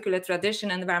one particular tradition,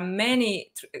 and there are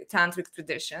many tantric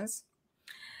traditions.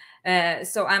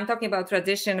 So I'm talking about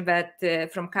tradition that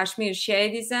from Kashmir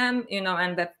Shaidism,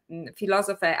 and the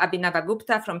philosopher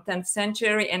Abhinavagupta from 10th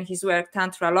century, and his work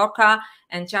Tantra Loka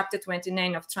and chapter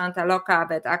 29 of Tantra Loka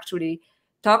that actually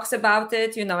talks about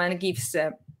it, and gives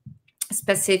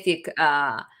specific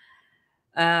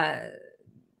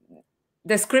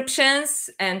descriptions,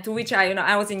 and to which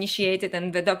I was initiated,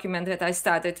 and the document that I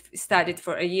studied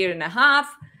for a year and a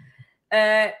half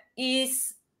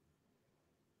is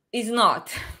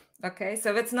not. Okay,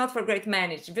 so that's not for great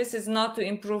marriage. This is not to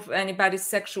improve anybody's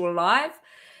sexual life.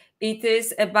 It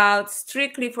is about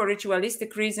strictly for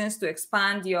ritualistic reasons to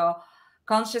expand your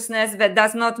consciousness. That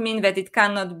does not mean that it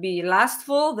cannot be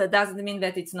lustful. That doesn't mean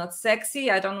that it's not sexy.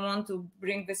 I don't want to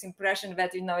bring this impression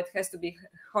that, it has to be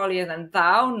holier than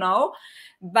thou. No.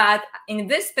 But in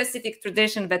this specific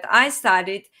tradition that I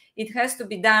studied, it has to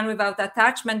be done without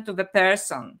attachment to the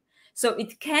person. So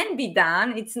it can be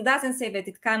done. It doesn't say that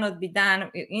it cannot be done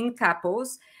in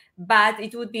couples, but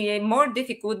it would be more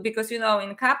difficult because,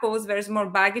 in couples, there's more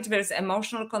baggage, there's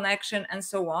emotional connection and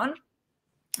so on.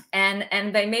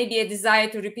 And there may be a desire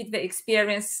to repeat the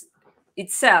experience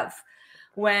itself.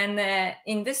 When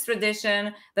in this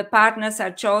tradition, the partners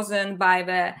are chosen by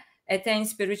the attained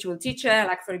spiritual teacher,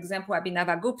 like, for example,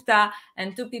 Abhinavagupta,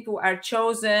 and two people are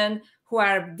chosen who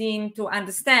are deemed to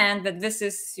understand that this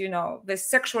is, the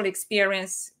sexual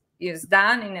experience is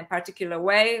done in a particular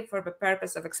way for the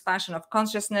purpose of expansion of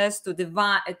consciousness,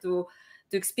 to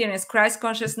experience Christ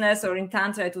consciousness, or in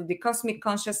Tantra, it would be cosmic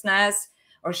consciousness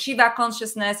or Shiva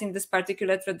consciousness in this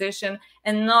particular tradition,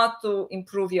 and not to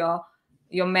improve your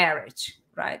marriage,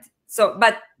 right? So,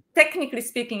 but technically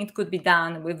speaking, it could be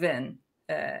done within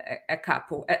a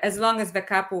couple, as long as the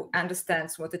couple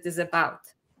understands what it is about.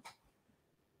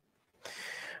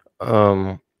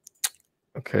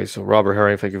 Okay, so Robert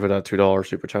Herring, thank you for that $2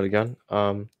 super chat again.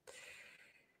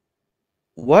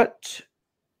 What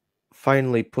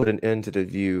finally put an end to the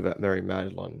view that Mary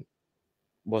Magdalene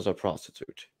was a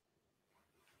prostitute?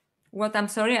 What? I'm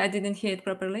sorry, I didn't hear it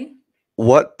properly.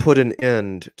 What put an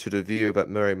end to the view that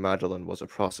Mary Magdalene was a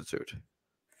prostitute?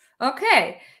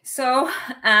 Okay, so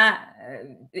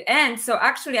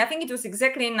actually, I think it was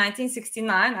exactly in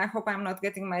 1969. I hope I'm not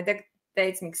getting my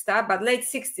dates mixed up, but late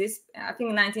 60s, I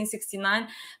think 1969,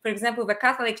 for example, the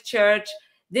Catholic Church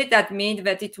did admit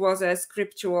that it was a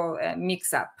scriptural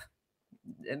mix-up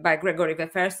by Gregory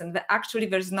I, and actually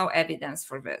there's no evidence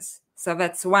for this. So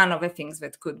that's one of the things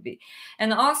that could be.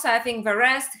 And also, I think the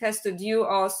rest has to do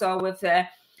also with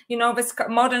with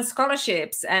modern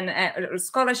scholarships and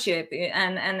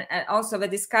also the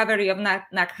discovery of Nag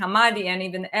Hammadi, and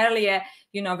even earlier,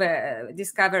 the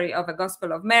discovery of the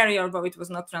Gospel of Mary, although it was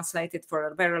not translated for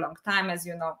a very long time, as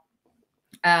you know,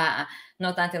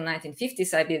 not until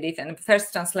 1950s, I believe, and the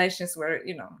first translations were,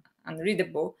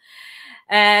 unreadable.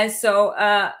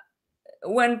 So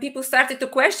when people started to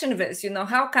question this,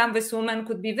 how come this woman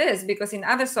could be this? Because in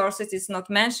other sources, it's not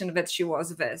mentioned that she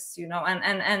was this,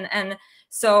 and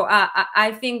so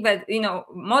I think that,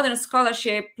 modern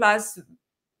scholarship plus,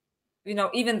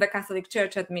 even the Catholic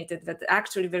Church admitted that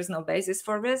actually there's no basis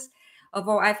for this.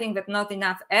 Although I think that not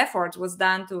enough effort was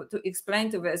done to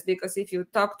explain to this, because if you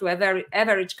talk to a very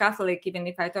average Catholic, even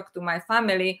if I talk to my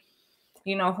family,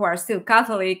 who are still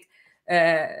Catholic,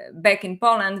 back in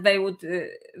Poland, they would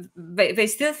they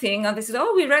still think, and they said,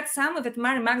 "Oh, we read somewhere that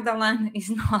Mary Magdalene is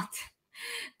not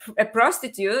a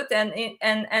prostitute,"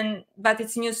 and but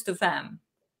it's news to them,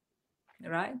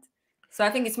 right? So I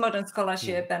think it's modern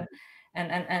scholarship and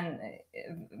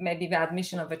maybe the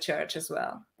admission of the church as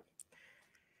well.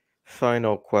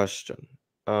 Final question.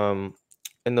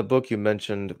 In the book, you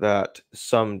mentioned that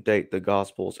some date the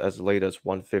Gospels as late as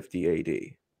 150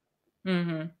 AD.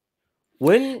 Mm-hmm.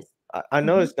 When I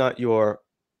know Mm-hmm. it's not your,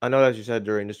 I know as you said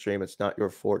during the stream, it's not your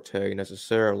forte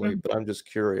necessarily, Mm-hmm. but I'm just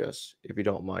curious if you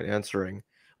don't mind answering.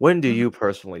 When do Mm-hmm. you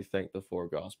personally think the four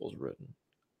Gospels written?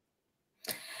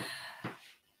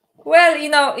 Well,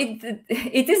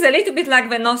 it is a little bit like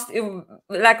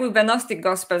like with the Gnostic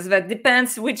Gospels. That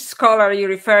depends which scholar you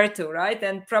refer to, right?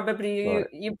 And probably Right.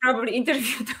 you probably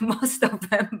interviewed most of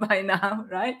them by now,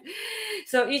 right?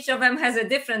 So each of them has a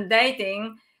different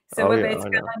dating. So Oh whether yeah, it's I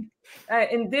know.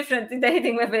 in different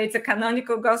dating, whether it's a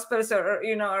canonical Gospels or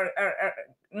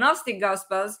Gnostic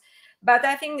Gospels. But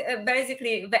I think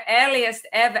basically the earliest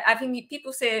ever. I think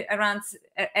people say around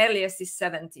earliest is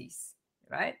 70s,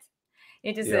 right?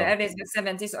 It is Yeah. early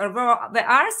 70s, although there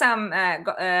are some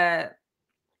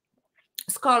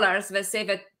scholars that say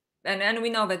that, and we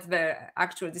know that the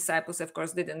actual disciples, of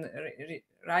course, didn't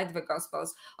write the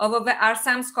Gospels. Although there are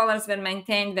some scholars that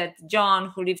maintain that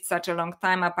John, who lived such a long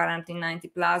time, apparently 90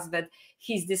 plus, that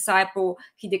his disciple,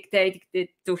 he dictated it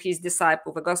to his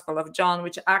disciple, the Gospel of John,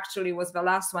 which actually was the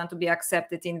last one to be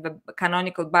accepted in the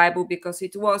canonical Bible because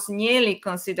it was nearly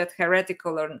considered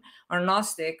heretical or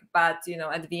Gnostic, but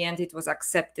at the end it was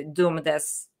accepted, doomed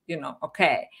as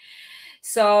okay.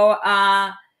 So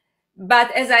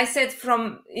but as I said,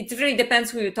 it really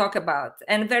depends who you talk about.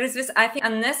 And there is this, I think,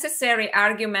 unnecessary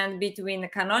argument between the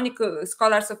canonical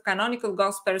scholars of canonical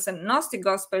gospels and Gnostic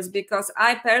gospels, because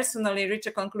I personally reach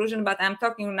a conclusion, but I'm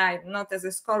talking not as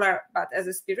a scholar, but as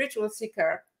a spiritual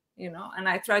seeker, and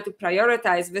I try to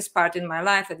prioritize this part in my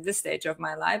life at this stage of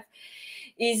my life,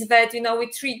 is that, we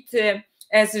treat,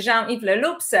 as Jean-Yves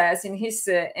Leloup says in his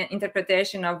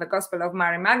interpretation of the Gospel of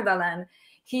Mary Magdalene,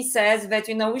 he says that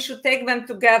we should take them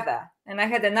together. And I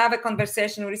had another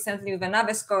conversation recently with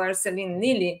another scholar, Celine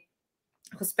Lilly,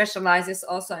 who specializes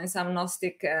also in some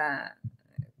Gnostic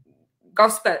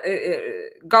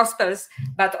gospels,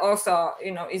 but also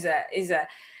is a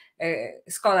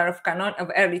scholar of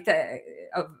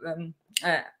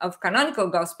of canonical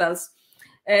gospels.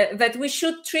 That we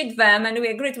should treat them, and we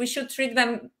agreed we should treat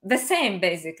them the same,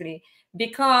 basically,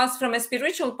 because from a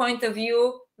spiritual point of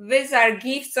view, these are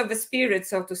gifts of the spirit,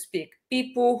 so to speak.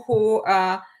 People who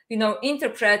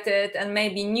interpreted and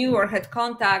maybe knew or had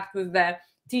contact with the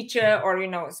teacher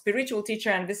or spiritual teacher,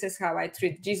 and this is how I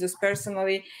treat Jesus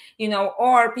personally,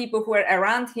 or people who are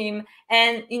around him,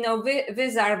 and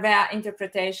these are their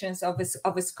interpretations of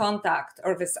his contact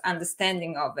or this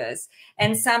understanding of this.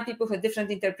 And some people have different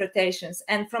interpretations,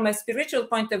 and from a spiritual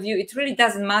point of view, it really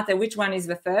doesn't matter which one is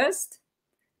the first,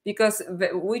 because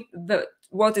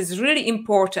what is really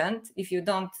important, if you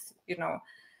don't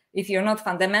if you're not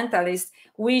fundamentalist,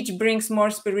 which brings more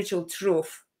spiritual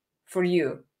truth for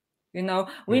you,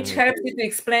 which helps you to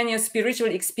explain your spiritual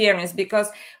experience. Because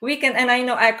we can, and I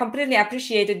know I completely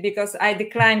appreciate it, because I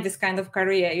declined this kind of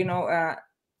career,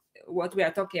 what we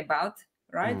are talking about,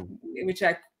 right? Which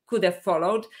I could have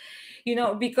followed,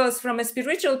 because from a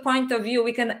spiritual point of view,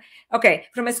 we can,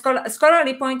 from a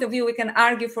scholarly point of view, we can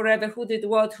argue forever who did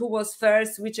what, who was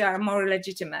first, which are more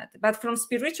legitimate. But from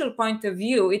spiritual point of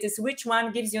view, it is which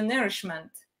one gives you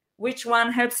nourishment, which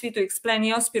one helps you to explain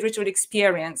your spiritual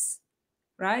experience,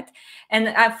 right?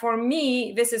 And for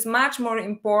me, this is much more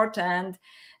important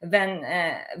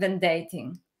than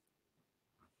dating,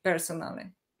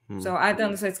 personally. So I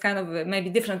don't know, so it's kind of maybe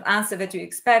different answer that you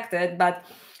expected, but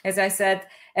as I said,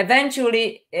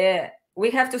 eventually we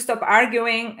have to stop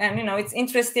arguing. And it's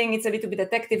interesting, it's a little bit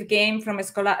detective game from a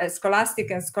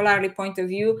scholastic and scholarly point of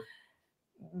view,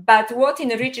 but what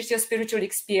enriches your spiritual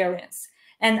experience?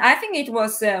 And I think it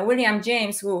was William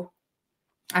James who,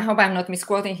 I hope I'm not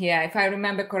misquoting here, if I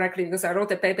remember correctly, because I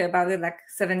wrote a paper about it like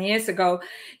 7 years ago,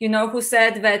 who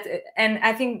said that, and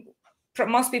I think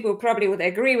most people probably would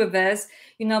agree with this,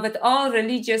 that all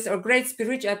religious or great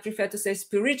spiritual, I prefer to say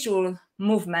spiritual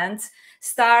movements,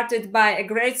 started by a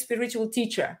great spiritual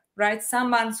teacher, right?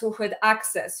 Someone who had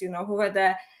access, who had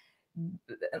a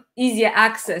easier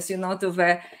access, to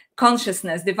the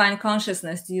consciousness, divine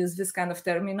consciousness, to use this kind of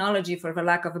terminology for the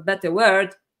lack of a better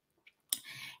word.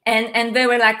 And they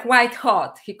were like white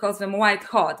hot. He calls them white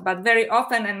hot, but very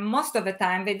often and most of the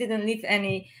time they didn't leave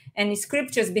any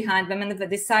scriptures behind them. And the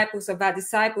disciples of our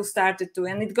disciples started to,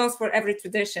 and it goes for every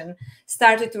tradition,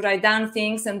 started to write down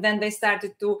things, and then they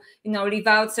started to leave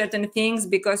out certain things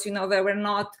because they were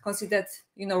not considered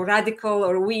radical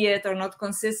or weird or not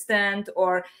consistent,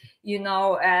 or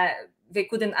they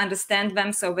couldn't understand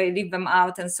them, so they leave them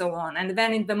out, and so on. And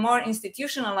then the more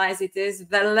institutionalized it is,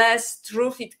 the less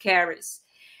truth it carries.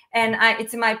 And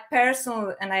it's my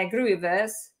personal, and I agree with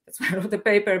this, That's why I wrote a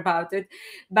paper about it.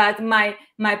 But my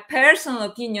personal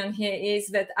opinion here is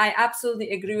that I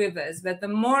absolutely agree with this, that the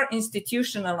more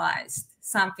institutionalized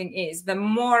something is, the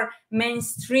more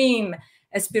mainstream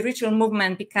a spiritual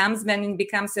movement becomes, when it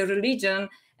becomes a religion,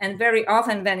 and very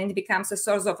often when it becomes a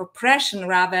source of oppression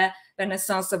rather than a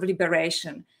source of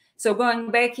liberation. So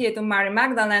going back here to Mary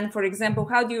Magdalene, for example,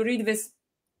 how do you read this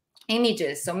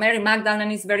images? So Mary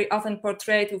Magdalene is very often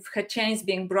portrayed with her chains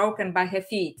being broken by her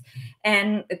feet,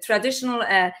 and a traditional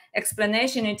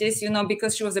explanation it is,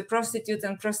 because she was a prostitute,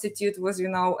 and prostitute was,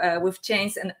 with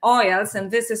chains and oils, and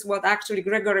this is what actually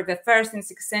Gregory I in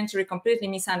 6th century completely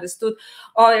misunderstood.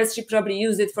 Oils, she probably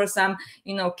used it for some,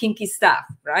 kinky stuff,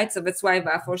 right? So that's why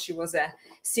therefore she was a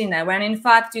sinner, when in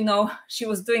fact, she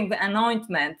was doing the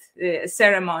anointment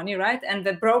ceremony, right? And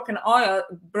the broken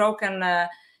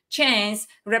chains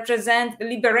represent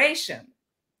liberation,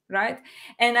 right?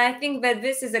 And I think that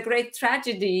this is a great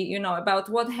tragedy, about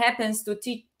what happens to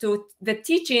the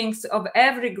teachings of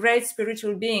every great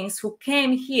spiritual beings who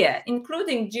came here,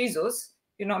 including Jesus,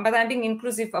 but I'm being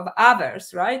inclusive of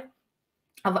others, right?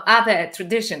 Of other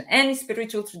tradition, any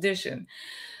spiritual tradition,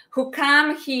 who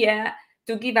come here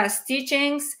to give us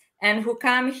teachings and who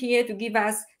come here to give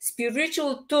us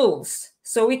spiritual tools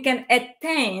so we can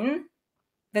attain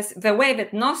the way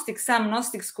that some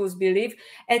Gnostic schools believe,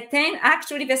 attain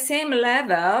actually the same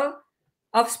level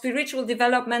of spiritual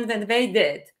development that they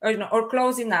did, or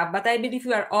close enough. But I believe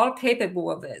we are all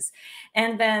capable of this.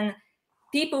 And then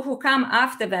people who come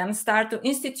after them start to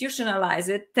institutionalize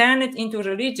it, turn it into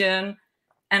religion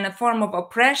and a form of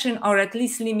oppression, or at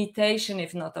least limitation,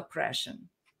 if not oppression.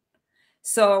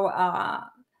 So, I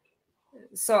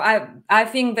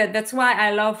think that's why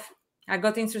I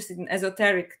got interested in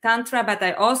esoteric Tantra, but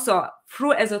I also,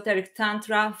 through esoteric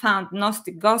Tantra, found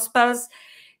Gnostic Gospels,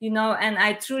 and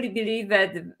I truly believe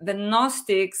that the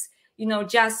Gnostics,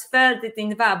 just felt it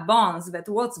in their bones that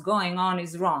what's going on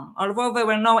is wrong. Although there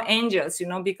were no angels,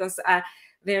 because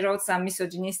they wrote some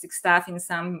misogynistic stuff in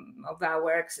some of our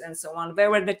works and so on. They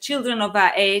were the children of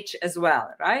our age as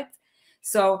well, right?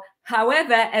 So,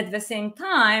 however, at the same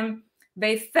time,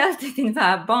 they felt it in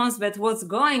their bones that what's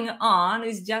going on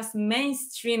is just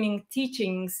mainstreaming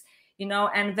teachings,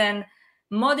 and then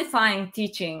modifying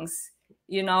teachings,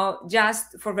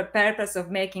 just for the purpose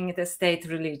of making it a state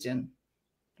religion,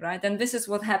 right? And this is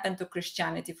what happened to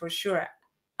Christianity for sure,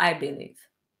 I believe.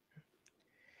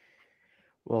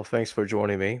 Well, thanks for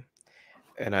joining me,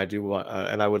 and I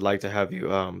would like to have you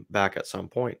back at some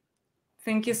point.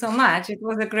 Thank you so much. It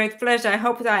was a great pleasure. I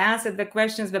hope that I answered the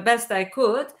questions the best I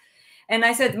could. And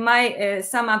I said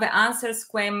some of the answers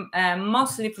came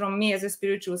mostly from me as a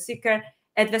spiritual seeker.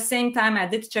 At the same time, I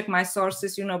did check my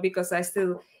sources, because I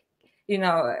still,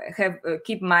 have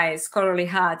keep my scholarly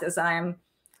heart as I am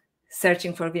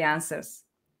searching for the answers.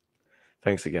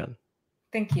 Thanks again.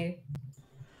 Thank you.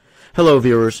 Hello,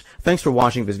 viewers. Thanks for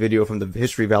watching this video from the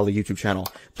History Valley YouTube channel.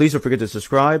 Please don't forget to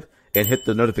subscribe and hit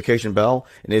the notification bell.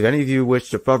 And if any of you wish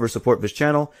to further support this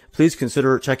channel, please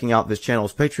consider checking out this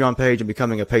channel's Patreon page and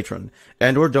becoming a patron,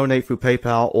 and or donate through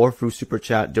PayPal or through Super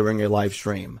Chat during a live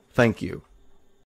stream. Thank you.